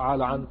radiyallahu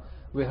ta'ala an,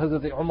 where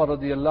Hazrat Umar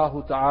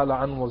radiyallahu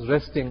ta'ala an was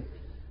resting,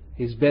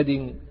 his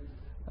bedding,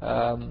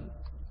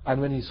 and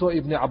when he saw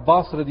Ibn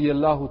Abbas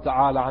radiyallahu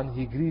ta'ala an,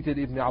 he greeted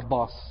Ibn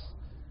Abbas.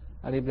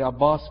 And Ibn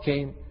Abbas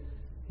came.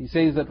 He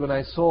says that when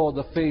I saw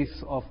the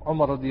face of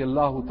Umar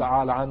radiyallahu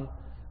ta'ala an,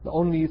 the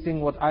only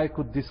thing what I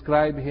could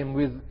describe him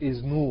with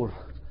is nur.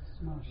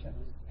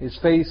 His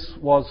face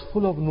was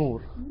full of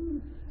nur.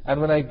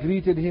 And when I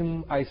greeted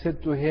him, I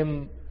said to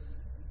him,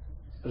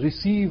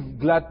 receive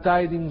glad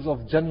tidings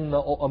of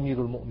Jannah, O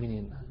Amirul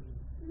Mu'mineen.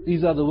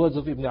 These are the words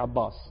of Ibn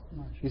Abbas.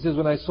 He says,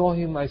 when I saw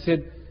him, I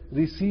said,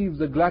 receive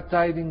the glad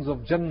tidings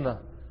of Jannah,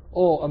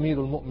 O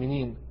Amirul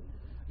Mu'mineen.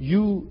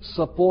 You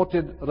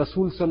supported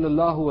Rasul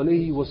sallallahu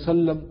alayhi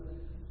wasallam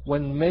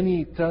when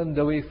many turned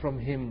away from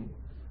him.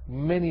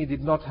 Many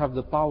did not have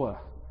the power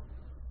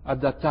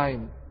at that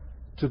time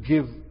to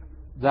give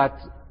that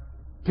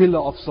pillar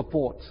of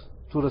support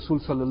to Rasul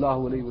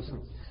sallallahu alayhi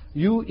wasallam.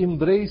 You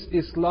embraced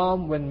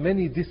Islam when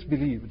many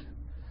disbelieved.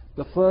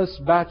 The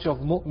first batch of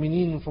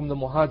mu'mineen from the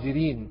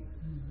muhajireen,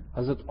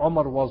 Hazrat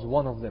Umar was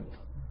one of them.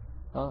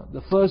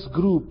 The first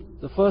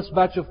group, the first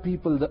batch of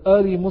people, the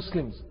early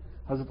Muslims,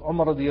 Hazrat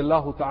Umar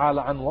radiyallahu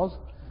ta'ala an was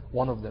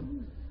one of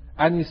them.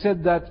 And he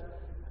said that,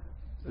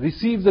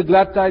 receive the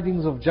glad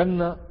tidings of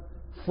Jannah,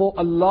 for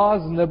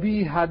Allah's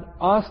Nabi had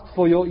asked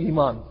for your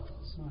iman.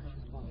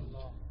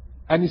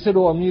 And he said,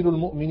 O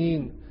Amirul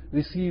Mu'mineen,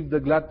 receive the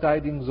glad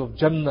tidings of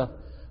Jannah,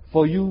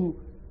 for you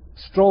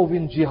strove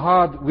in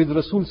jihad with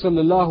Rasul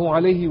sallallahu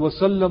alayhi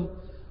wasallam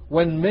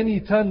when many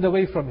turned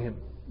away from him.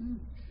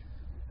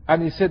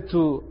 And he said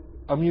to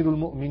Amirul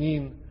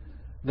Mu'mineen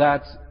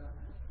that,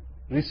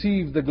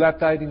 receive the glad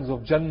tidings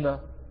of Jannah,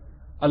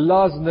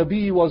 Allah's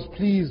Nabi was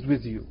pleased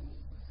with you.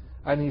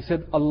 And he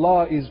said,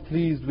 Allah is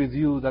pleased with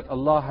you that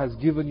Allah has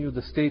given you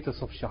the status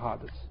of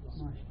shahadat.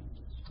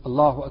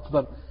 Allahu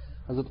Akbar.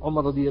 Hazrat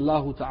Umar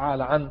radiyallahu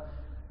ta'ala an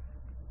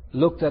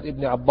looked at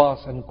Ibn Abbas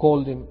and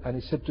called him, and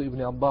he said to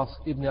Ibn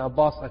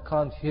Abbas, I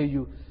can't hear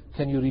you,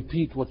 can you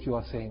repeat what you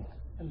are saying?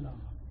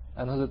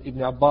 And Hazrat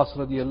Ibn Abbas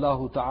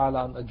radiyallahu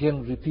ta'ala an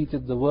again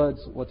repeated the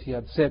words, what he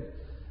had said.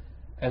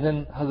 And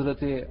then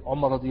Hazrat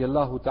Umar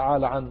radiyallahu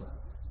ta'ala an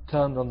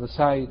turned on the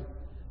side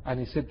and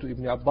he said to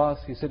Ibn Abbas,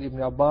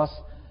 Ibn Abbas,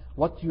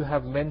 what you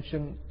have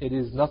mentioned, it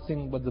is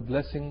nothing but the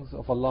blessings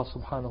of Allah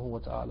subhanahu wa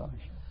ta'ala.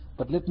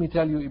 But let me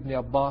tell you, Ibn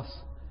Abbas,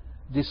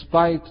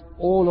 despite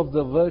all of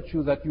the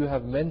virtue that you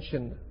have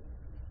mentioned,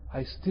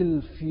 I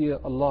still fear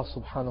Allah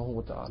subhanahu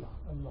wa ta'ala.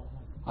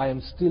 I am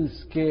still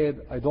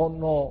scared. I don't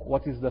know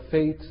what is the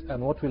fate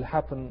and what will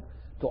happen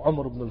to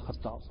Umar ibn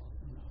al-Khattab.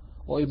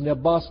 Or Ibn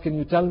Abbas, can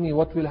you tell me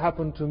what will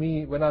happen to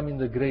me when I'm in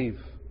the grave?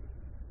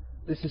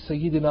 This is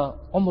Sayyidina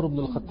Umar ibn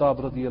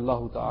al-Khattab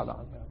radiyallahu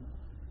ta'ala.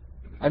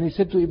 And he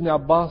said to Ibn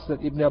Abbas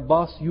that, Ibn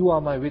Abbas, you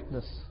are my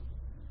witness.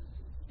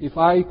 If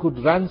I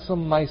could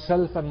ransom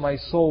myself and my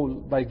soul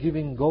by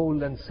giving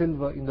gold and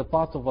silver in the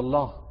path of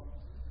Allah,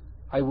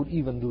 I would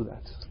even do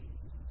that.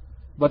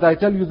 But I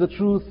tell you the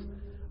truth,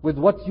 with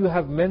what you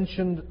have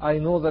mentioned, I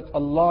know that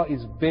Allah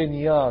is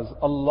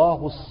Beniyaz,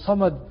 Allahu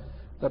Samad,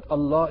 that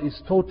Allah is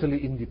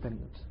totally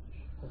independent.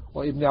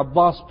 Or Ibn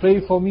Abbas,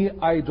 pray for me,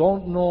 I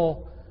don't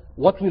know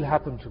what will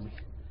happen to me.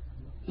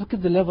 Look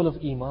at the level of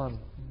Iman.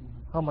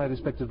 How my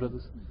respected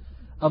brothers.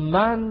 A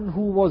man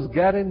who was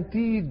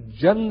guaranteed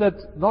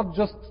Jannat, not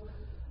just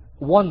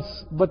once,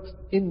 but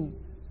in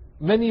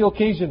many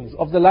occasions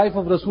of the life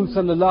of Rasul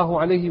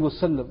sallallahu alayhi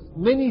wasallam.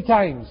 Many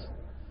times,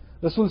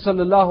 Rasul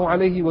sallallahu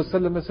alayhi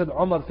wasallam has said,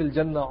 Umar fil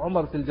Jannah,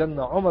 Umar fil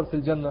Jannah, Umar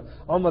fil Jannah,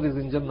 Umar is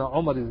in Jannah,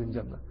 Umar is in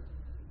Jannah.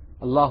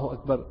 Allahu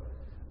Akbar.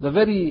 The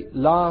very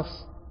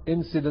last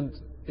incident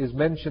is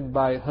mentioned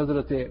by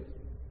Hazrat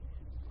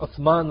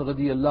Uthman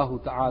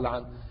radiyallahu ta'ala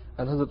an.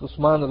 And Hazrat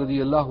Uthman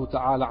radiyallahu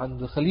ta'ala an,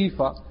 the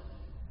Khalifa,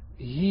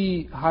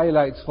 he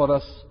highlights for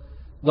us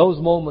those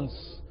moments,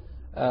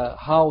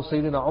 how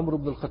Sayyidina Umar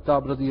ibn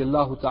al-Khattab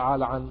radiyallahu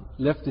ta'ala an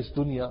left this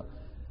dunya.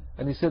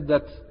 And he said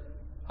that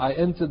I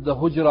entered the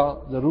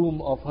hujra, the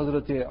room of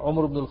Hazrat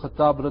Umar ibn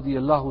al-Khattab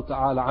radiyallahu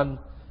ta'ala an,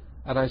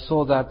 and I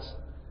saw that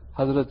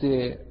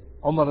Hazrat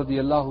Umar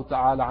radiyallahu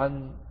ta'ala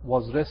an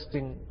was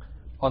resting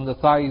on the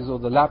thighs or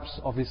the laps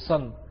of his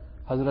son,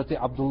 Hazrat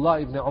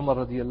Abdullah ibn Umar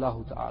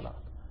radiyallahu ta'ala.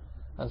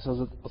 And so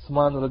Hazrat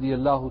Uthman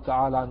radiyallahu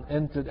ta'ala an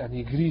entered and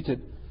he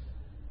greeted.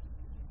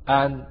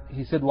 And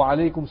he said, Wa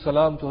alaykum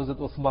salam to Hazrat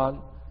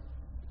Uthman.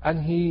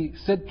 And he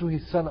said to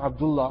his son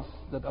Abdullah,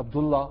 that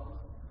Abdullah,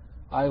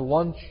 I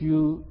want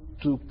you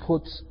to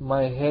put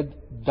my head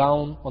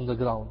down on the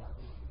ground.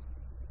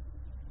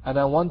 And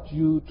I want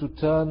you to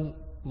turn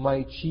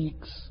my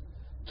cheeks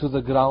to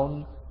the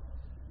ground.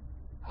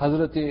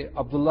 Hazrat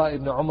Abdullah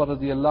ibn Umar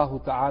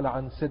radiyallahu ta'ala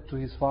an said to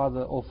his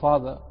father, O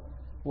father,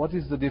 what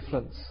is the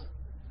difference?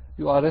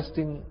 You are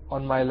resting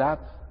on my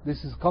lap.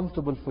 This is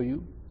comfortable for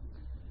you.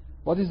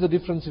 What is the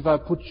difference if I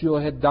put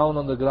your head down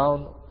on the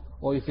ground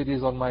or if it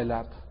is on my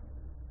lap?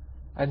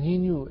 And he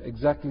knew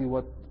exactly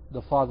what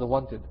the father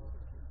wanted.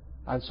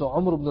 And so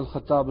Umar ibn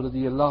al-Khattab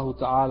radiyallahu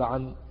ta'ala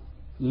an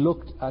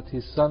looked at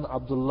his son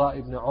Abdullah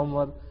ibn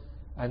Umar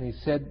and he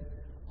said,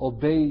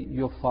 obey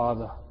your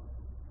father.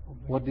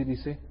 What did he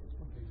say?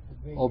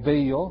 Obey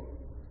your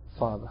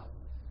father.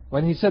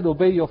 When he said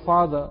obey your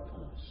father,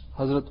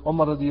 Hazrat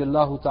Umar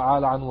radiyallahu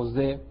ta'ala an was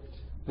there.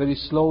 Very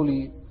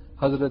slowly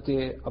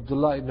Hazrat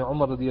Abdullah ibn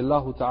Umar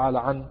radiyallahu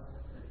ta'ala an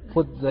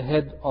put the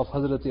head of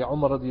Hazrat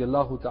Umar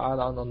radiyallahu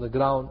ta'ala an on the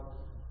ground.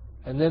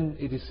 And then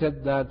it is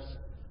said that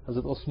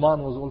Hazrat Uthman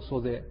was also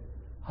there.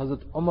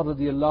 Hazrat Umar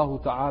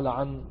radiyallahu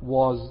ta'ala an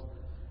was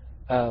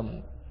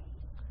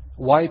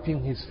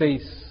wiping his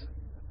face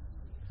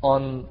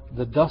on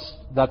the dust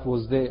that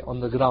was there on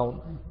the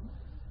ground.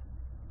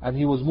 And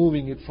he was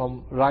moving it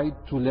from right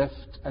to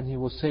left, and he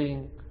was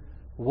saying,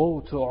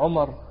 woe to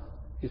Umar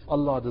if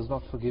Allah does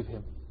not forgive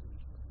him.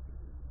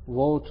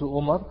 Woe to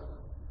Umar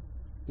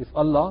if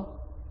Allah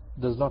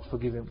does not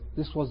forgive him.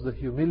 This was the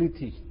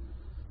humility.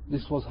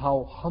 This was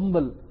how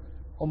humble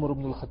Umar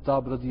ibn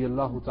al-Khattab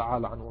radiyallahu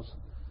ta'ala an was.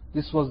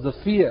 This was the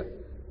fear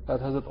that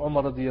Hazrat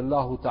Umar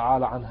radiyallahu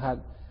ta'ala an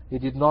had. He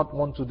did not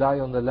want to die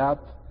on the lap,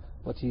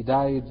 but he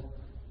died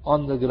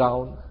on the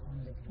ground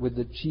with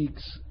the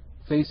cheeks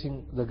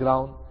facing the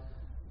ground,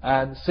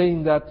 and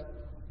saying that,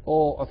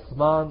 O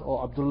Uthman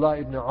or Abdullah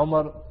ibn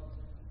Umar,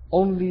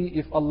 only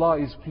if Allah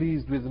is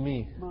pleased with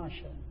me,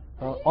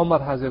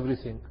 Umar has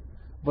everything.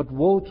 But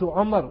woe to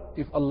Umar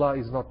if Allah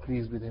is not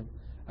pleased with him.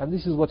 And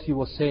this is what he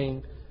was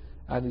saying,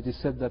 and it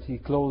is said that he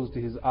closed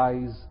his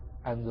eyes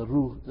and the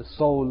ruh, the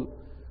soul,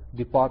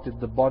 departed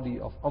the body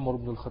of Umar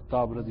ibn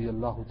al-Khattab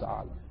radiyallahu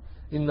ta'ala.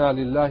 Inna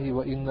lillahi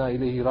wa inna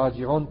ilayhi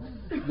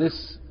raji'un.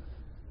 This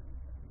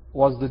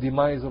was the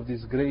demise of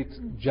this great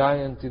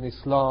giant in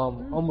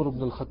Islam, Umar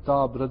ibn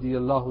al-Khattab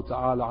radiyallahu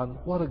ta'ala an.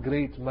 What a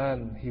great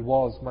man he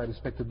was, my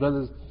respected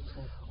brothers.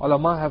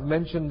 Ulama have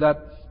mentioned that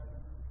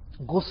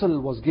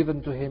ghusl was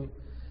given to him.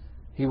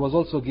 He was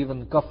also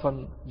given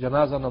kafan,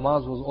 janaza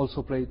namaz was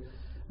also prayed.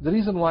 The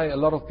reason why a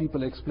lot of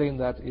people explain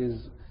that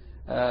is,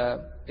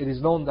 it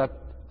is known that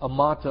a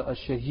martyr, a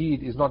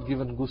shaheed, is not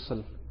given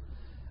ghusl.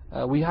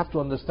 We have to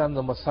understand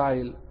the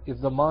masail. If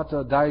the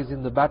martyr dies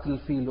in the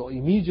battlefield or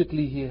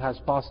immediately he has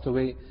passed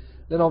away,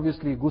 then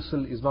obviously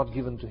ghusl is not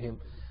given to him.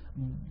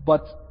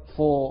 But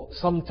for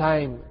some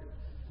time,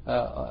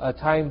 a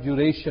time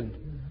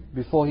duration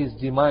before his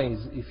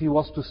demise, if he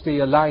was to stay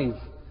alive,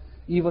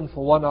 even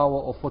for 1 hour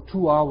or for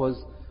 2 hours,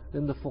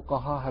 then the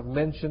fuqaha have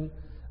mentioned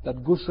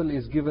that ghusl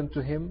is given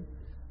to him,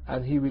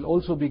 and he will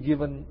also be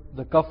given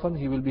the kafan,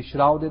 he will be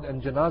shrouded,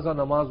 and janaza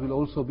namaz will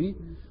also be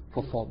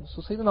performed.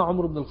 So Sayyidina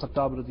Umar ibn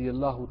al-Khattab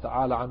radiyallahu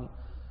ta'ala an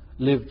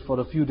lived for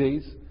a few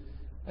days,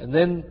 and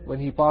then when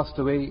he passed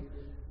away,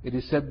 it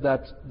is said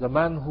that the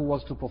man who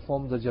was to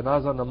perform the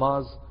janaza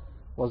namaz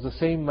was the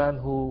same man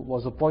who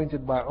was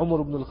appointed by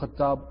Umar ibn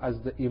al-Khattab as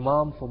the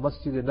imam for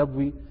Masjid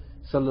Nabwi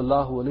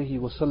sallallahu alayhi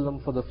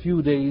wasallam for the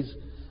few days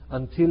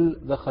until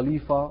the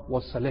Khalifa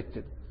was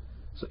selected.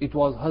 So it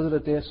was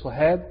Hazrat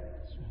Suhaib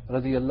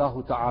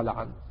radiyallahu ta'ala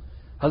an.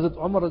 Hazrat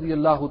Umar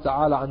radiyallahu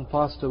ta'ala an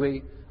passed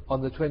away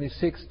on the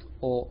 26th,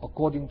 or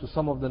according to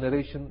some of the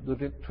narration, the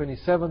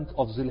 27th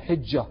of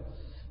Zul-Hijjah,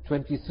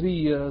 23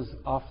 years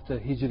after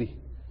Hijri.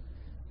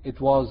 It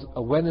was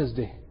a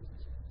Wednesday.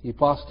 He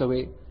passed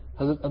away.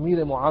 Hazrat Amir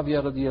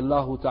Muawiyah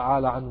radiyallahu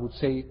ta'ala an would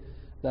say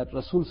that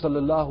Rasul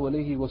sallallahu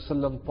alayhi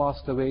wasallam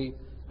passed away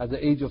at the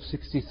age of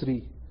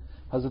 63.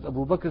 Hazrat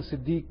Abu Bakr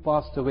Siddiq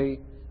passed away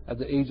at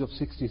the age of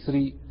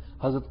 63.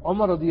 Hazrat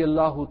Umar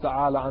radiyallahu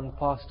ta'ala an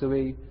passed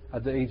away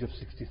at the age of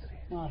 63.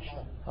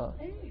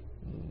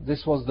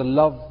 This was the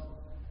love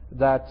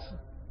that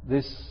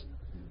this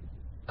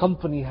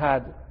company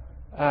had,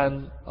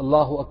 and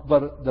Allahu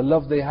Akbar, the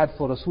love they had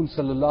for Rasul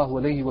sallallahu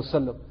alayhi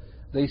wasallam.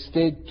 They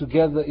stayed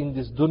together in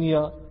this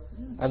dunya,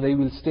 and they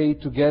will stay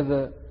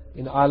together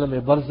in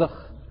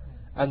Alam-e-Barzakh,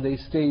 and they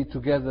stay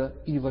together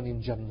even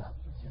in Jannah.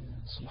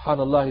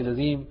 Subhanallah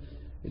al-Azim.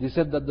 It is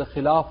said that the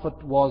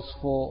Khilafat was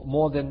for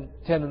more than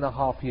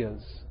 10.5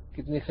 years.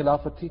 Kitni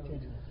Khilafat thi?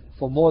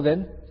 For more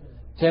than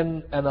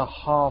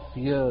 10.5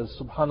 years.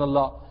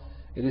 Subhanallah.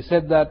 It is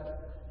said that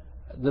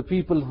the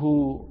people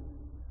who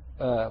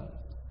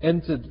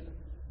entered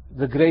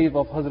the grave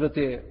of Hazrat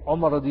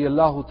Umar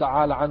radiyallahu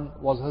ta'ala an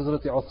was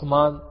Hazrat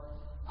Uthman,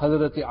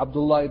 Hazrat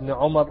Abdullah ibn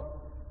Umar,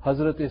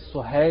 Hazrat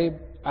Suhaib,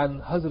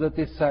 and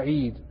Hazrat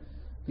Sa'id.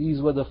 These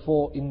were the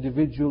 4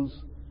 individuals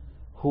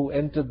who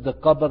entered the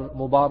qabr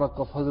Mubarak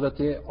of Hazrat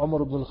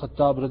Umar ibn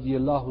al-Khattab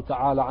radiyallahu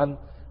ta'ala an,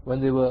 when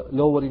they were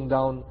lowering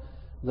down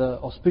the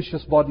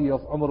auspicious body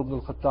of Umar ibn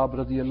al-Khattab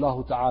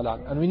radiyallahu ta'ala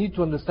an. And we need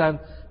to understand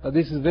that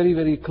this is very,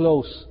 very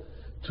close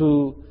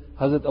to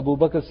Hazrat Abu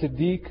Bakr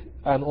Siddiq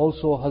and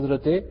also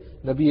Hazrat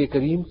Nabi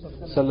Kareem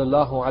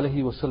sallallahu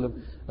alayhi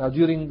wasallam. Now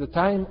during the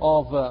time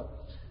of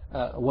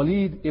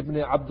Walid ibn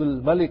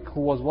Abdul Malik,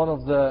 who was one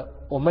of the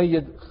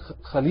Umayyad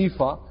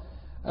Khalifa,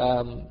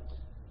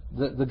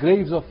 the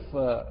graves of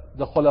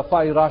the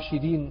Khulafai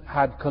Rashidin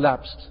had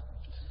collapsed.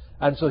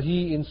 And so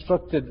he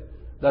instructed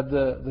that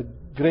the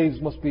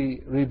graves must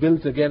be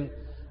rebuilt again.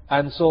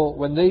 And so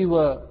when they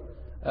were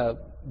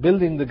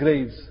building the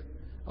graves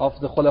of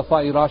the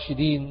Khulafai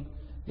Rashidin,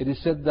 it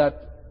is said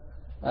that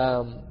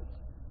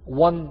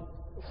 1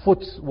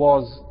 foot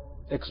was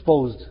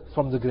exposed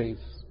from the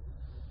graves.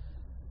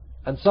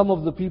 And some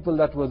of the people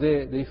that were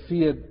there, they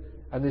feared,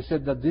 and they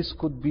said that this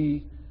could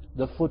be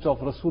the foot of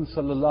Rasul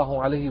sallallahu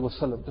alayhi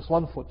wasallam, just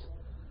 1 foot,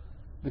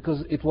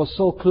 because it was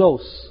so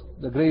close.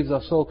 The graves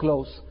are so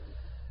close.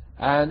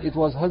 And it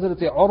was Hazrat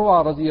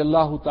Urwa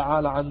radiyallahu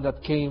ta'ala an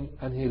that came,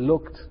 and he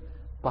looked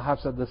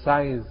perhaps at the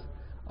size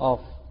of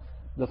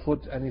the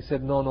foot, and he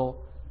said, no,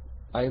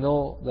 I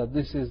know that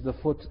this is the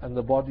foot and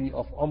the body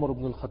of Umar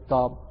ibn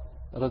al-Khattab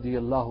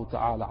radiyallahu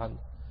ta'ala an.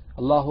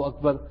 Allahu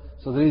Akbar.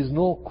 So there is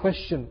no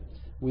question.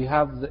 We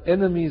have the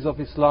enemies of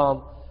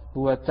Islam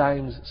who at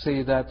times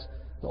say that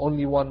the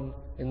only one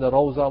in the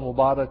Rawza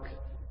Mubarak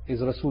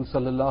is Rasul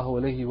sallallahu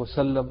alayhi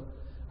wasallam,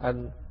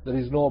 and there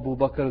is no Abu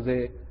Bakr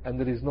there, and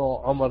there is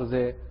no Umar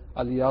there.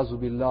 Aliyazu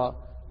billah.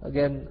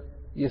 Again,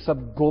 ye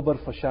sab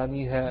gobar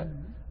fashani hai.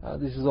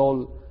 This is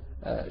all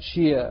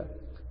sheer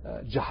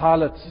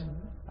jahalat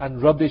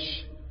and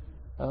rubbish,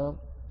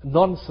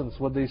 nonsense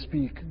what they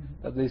speak.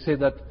 That they say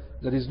that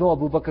there is no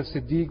Abu Bakr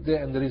Siddiq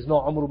there, and there is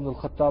no Umar ibn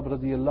al-Khattab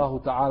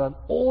radiyallahu ta'ala.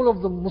 All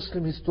of the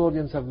Muslim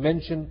historians have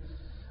mentioned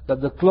that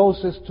the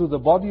closest to the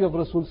body of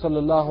Rasul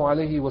sallallahu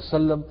alayhi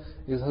wasallam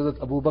is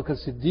Hazrat Abu Bakr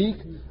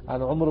Siddiq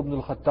and Umar ibn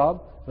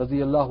al-Khattab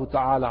radiyallahu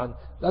ta'ala an.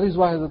 That is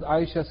why Hazrat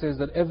Aisha says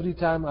that every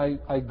time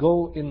I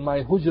go in my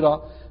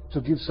hujra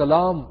to give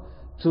salam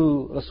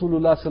to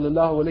Rasulullah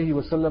sallallahu alayhi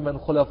wasallam and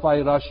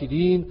Khulafai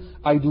Rashideen,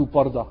 I do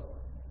parda.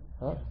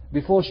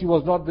 Before she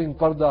was not doing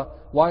parda.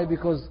 Why?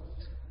 Because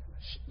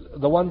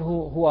the one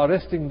who are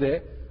resting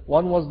there,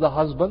 one was the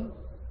husband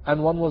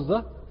and one was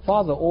the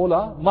father. All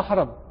are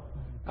mahram.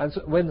 And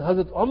so when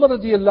Hazrat Umar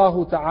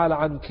radiyallahu ta'ala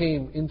an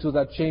came into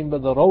that chamber,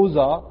 the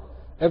Rawza,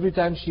 every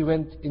time she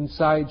went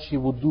inside, she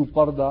would do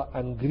parda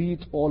and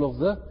greet all of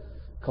the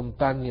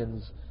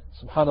companions.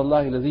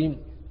 Subhanallah al-Azim.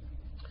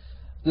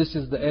 This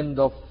is the end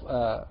of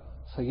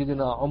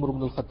Sayyidina Umar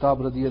ibn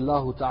al-Khattab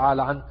radiyallahu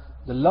ta'ala an.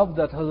 The love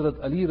that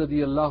Hazrat Ali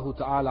radiyallahu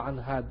ta'ala an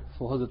had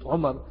for Hazrat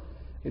Umar.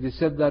 It is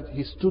said that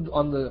he stood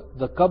on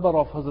the qabr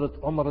of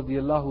Hazrat Umar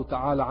radiyallahu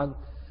ta'ala an,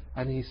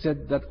 and he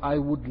said that I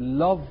would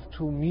love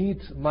to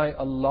meet my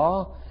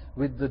Allah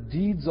with the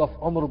deeds of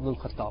Umar ibn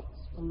al-Khattab.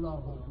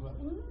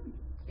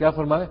 Kya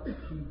farmaya?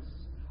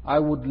 I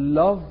would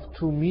love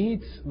to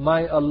meet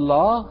my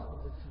Allah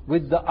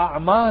with the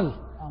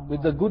a'mal,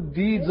 with the good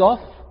deeds of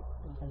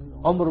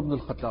Umar ibn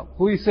al-Khattab.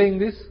 Who is saying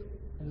this?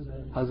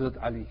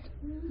 Hazrat Ali.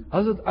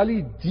 Hazrat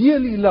Ali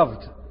dearly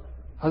loved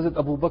Hazrat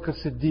Abu Bakr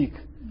Siddiq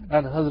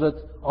and Hazrat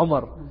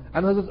Umar.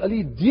 And Hazrat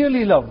Ali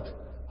dearly loved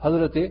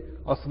Hazrat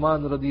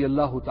Uthman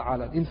radiyallahu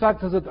ta'ala. In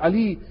fact, Hazrat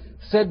Ali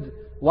said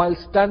while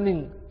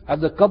standing at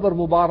the qabr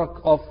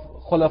Mubarak of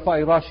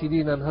Khulafai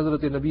Rashidin and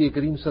Hazrat Nabi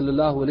Kareem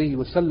sallallahu alayhi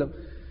wasallam,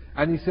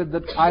 and he said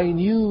that I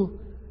knew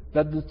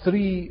that the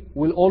 3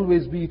 will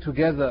always be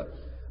together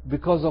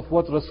because of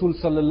what Rasul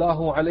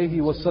sallallahu alayhi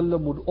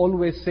wasallam would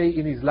always say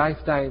in his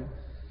lifetime,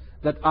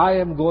 that I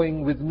am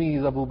going with me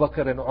is Abu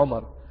Bakr and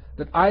Umar.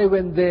 that I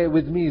went there,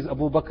 with me is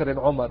Abu Bakr and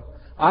Umar.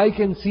 I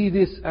can see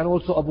this, and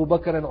also Abu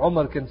Bakr and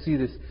Umar can see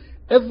this.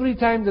 Every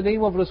time the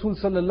name of Rasul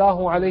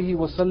sallallahu alayhi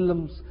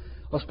wasallam's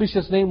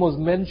auspicious name was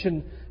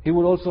mentioned, he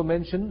would also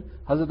mention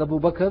Hazrat Abu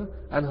Bakr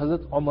and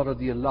Hazrat Umar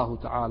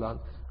radiyallahu ta'ala.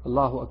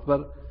 Allahu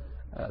Akbar.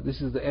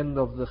 This is the end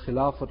of the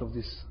khilafat of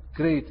this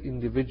great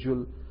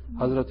individual,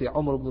 Hazrat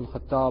Umar ibn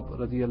al-Khattab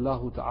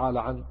radiyallahu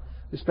ta'ala an.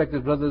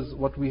 Respected brothers,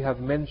 what we have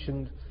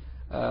mentioned,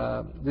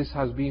 this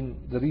has been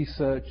the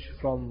research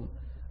from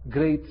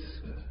great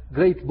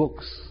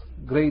books,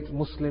 great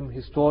Muslim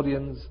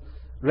historians,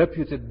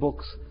 reputed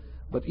books.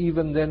 But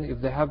even then,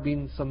 if there have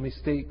been some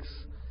mistakes,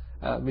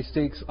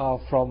 mistakes are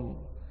from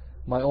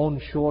my own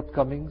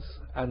shortcomings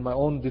and my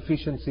own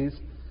deficiencies.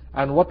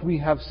 And what we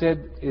have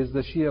said is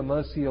the sheer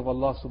mercy of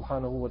Allah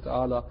subhanahu wa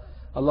ta'ala.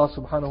 Allah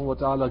subhanahu wa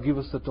ta'ala give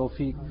us the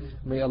tawfiq.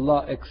 May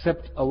Allah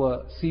accept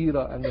our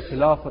seerah and the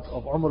khilafat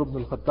of Umar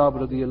ibn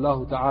al-Khattab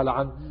radiyallahu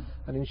ta'ala an.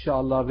 And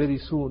inshallah very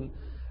soon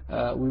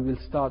we will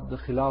start the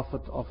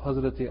khilafat of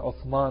Hazrat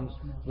Uthman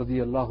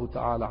radiyallahu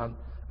ta'ala an.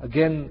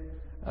 Again,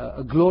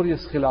 a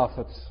glorious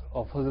khilafat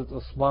of Hazrat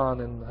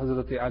Uthman and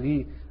Hazrat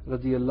Ali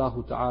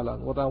radiyallahu ta'ala.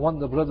 What I want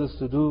the brothers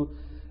to do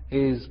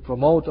is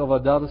promote our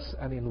dars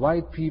and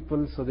invite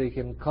people so they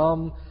can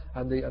come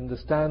and they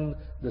understand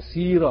the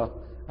seerah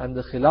and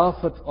the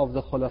khilafat of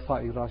the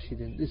Khulafa'i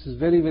Rashidin. This is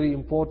very, very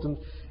important.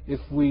 If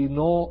we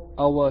know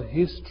our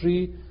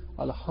history,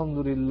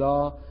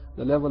 alhamdulillah,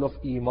 the level of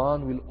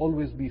iman will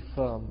always be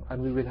firm,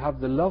 and we will have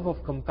the love of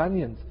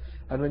companions.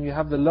 And when you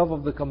have the love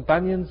of the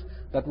companions,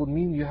 that would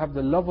mean you have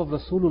the love of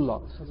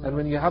Rasulullah. And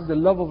when you have the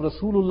love of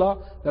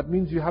Rasulullah, that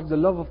means you have the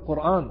love of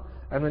Quran.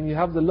 And when you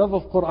have the love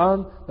of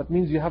Quran, that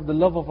means you have the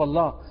love of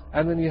Allah.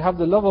 And when you have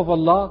the love of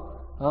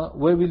Allah,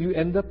 where will you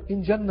end up?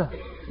 In Jannah,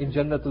 in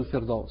Jannatul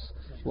Firdaus.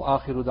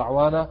 وآخر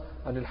دعوانا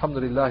أن الحمد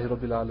لله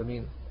رب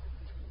العالمين.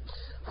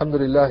 الحمد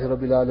لله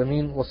رب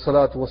العالمين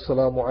والصلاة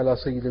والسلام على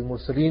سيد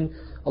المرسلين.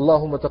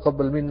 اللهم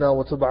تقبل منا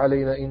وتب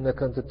علينا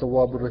إنك أنت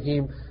التواب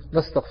الرحيم.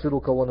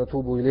 نستغفرك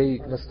ونتوب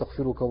إليك،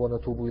 نستغفرك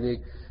ونتوب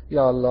إليك.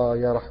 یا اللہ،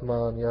 یا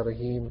رحمان، یا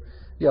رحیم.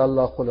 یا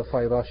اللہ،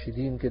 خلفائے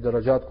راشدین کے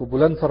درجات کو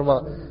بلند فرما،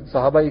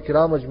 صحابہ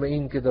کرام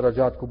اجمعین کے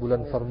درجات کو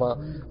بلند فرما.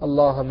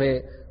 اللہ ہمیں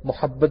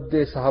محبت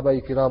دے صحابہ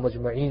کرام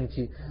اجمعین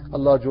کی.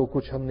 اللہ جو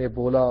کچھ ہم نے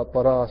بولا،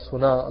 پڑھا،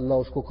 سنا، اللہ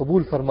اس کو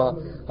قبول فرما.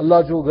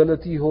 اللہ جو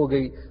غلطی ہو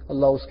گئی،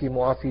 اللہ اس کی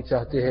معافی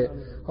چاہتے ہیں.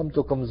 ہم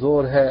تو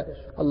کمزور ہے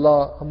اللہ،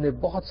 ہم نے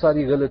بہت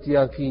ساری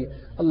غلطیاں کی.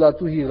 اللہ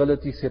تو ہی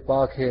غلطی سے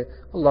پاک ہے.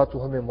 اللہ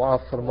تو ہمیں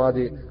معاف فرما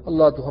دے.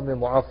 اللہ تو ہمیں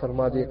معاف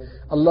فرما دے.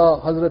 اللہ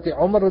حضرت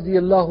عمر رضی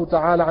اللہ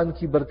تعالی عنہ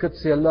کی برکت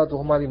سے اللہ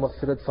تو ہماری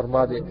مغفرت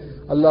فرما دے.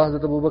 اللہ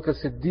حضرت ابوبکر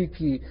صدیق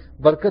کی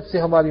برکت سے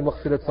ہماری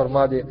مغفرت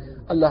فرما دے.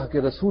 اللہ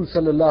کے رسول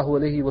صلی اللہ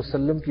علیہ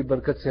وسلم کی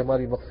برکت سے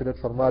ہماری مغفرت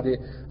فرما دے.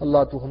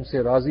 اللہ تو ہم سے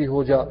راضی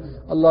ہو جا.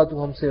 اللہ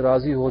تو ہم سے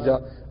راضی ہو جا.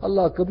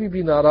 اللہ کبھی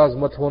بھی ناراض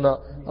مت ہونا.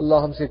 اللہ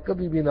ہم سے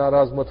کبھی بھی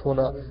ناراض مت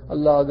ہونا.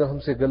 اللہ اگر ہم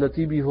سے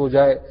غلطی بھی ہو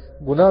جائے،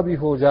 گناہ بھی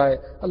ہو جائے،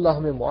 اللہ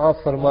ہمیں معاف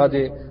فرما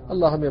دے.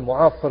 اللہ ہمیں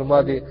معاف فرما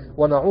دے.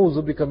 ونعوذ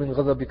بک من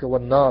غضبک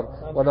والنار،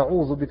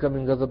 ونعوذ بک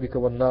من غضبک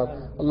والنار.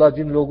 اللہ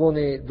جن لوگوں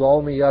نے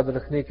دعاؤں میں یاد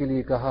رکھنے کے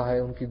لیے کہا ہے،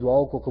 ان کی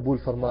دعاؤں کو قبول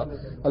فرما.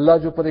 اللہ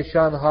جو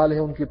پریشان حال ہے،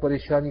 ان کی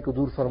پریشانی کو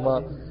دور فرما.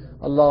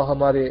 اللہ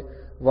ہمارے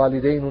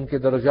والدین، ان کے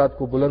درجات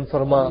کو بلند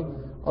فرما.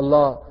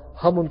 اللہ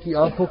ہم ان کی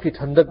آنکھوں کی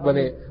ٹھنڈک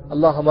بنے.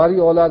 اللہ ہماری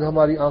اولاد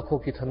ہماری آنکھوں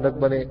کی ٹھنڈک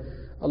بنے.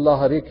 اللہ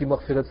ہر ایک کی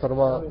مغفرت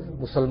فرما.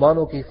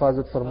 مسلمانوں کی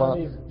حفاظت فرما.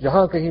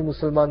 جہاں کہیں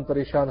مسلمان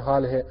پریشان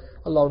حال ہے،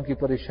 اللہ ان کی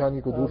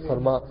پریشانی کو دور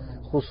فرما.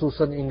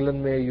 خصوصاً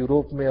انگلینڈ میں،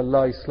 یوروپ میں،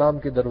 اللہ اسلام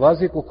کے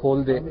دروازے کو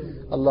کھول دے.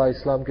 اللہ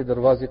اسلام کے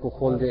دروازے کو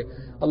کھول دے.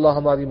 اللہ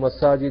ہماری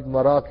مساجد،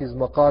 مراکز،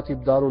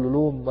 مکاتب،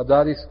 دارالعلوم،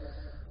 مدارس،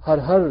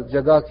 ہر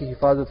جگہ کی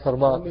حفاظت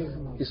فرما.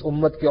 اس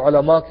امت کے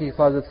علماء کی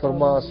حفاظت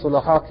فرما.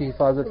 صلحاء کی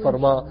حفاظت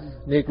فرما.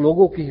 نیک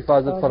لوگوں کی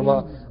حفاظت فرما.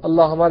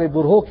 اللہ ہمارے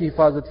بوڑھوں کی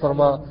حفاظت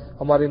فرما.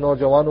 ہمارے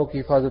نوجوانوں کی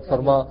حفاظت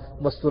فرما.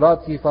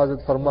 مستورات کی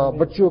حفاظت فرما.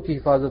 بچوں کی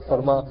حفاظت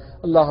فرما.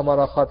 اللہ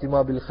ہمارا خاتمہ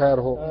بالخیر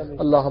ہو.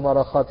 اللہ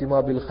ہمارا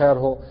خاتمہ بالخیر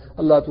ہو.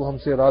 اللہ تو ہم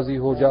سے راضی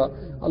ہو جا.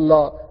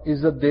 اللہ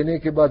عزت دینے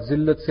کے بعد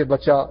ذلت سے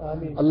بچا.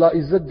 اللہ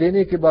عزت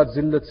دینے کے بعد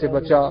ذلت سے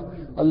بچا.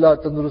 اللہ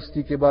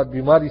تندرستی کے بعد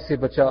بیماری سے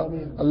بچا.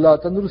 اللہ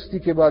تندرستی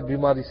کے بعد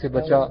بیماری سے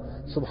بچا.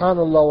 سبحان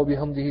اللہ و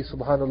بحمدہ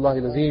سبحان اللہ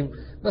العظیم.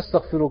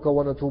 نستغفرك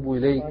ونتوب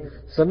إليك.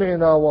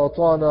 سمعنا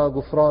وأطعنا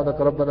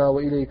غفرانك ربنا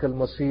وإليك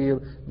المصير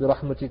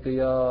برحمتك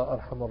يا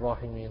أرحم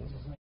الراحمين.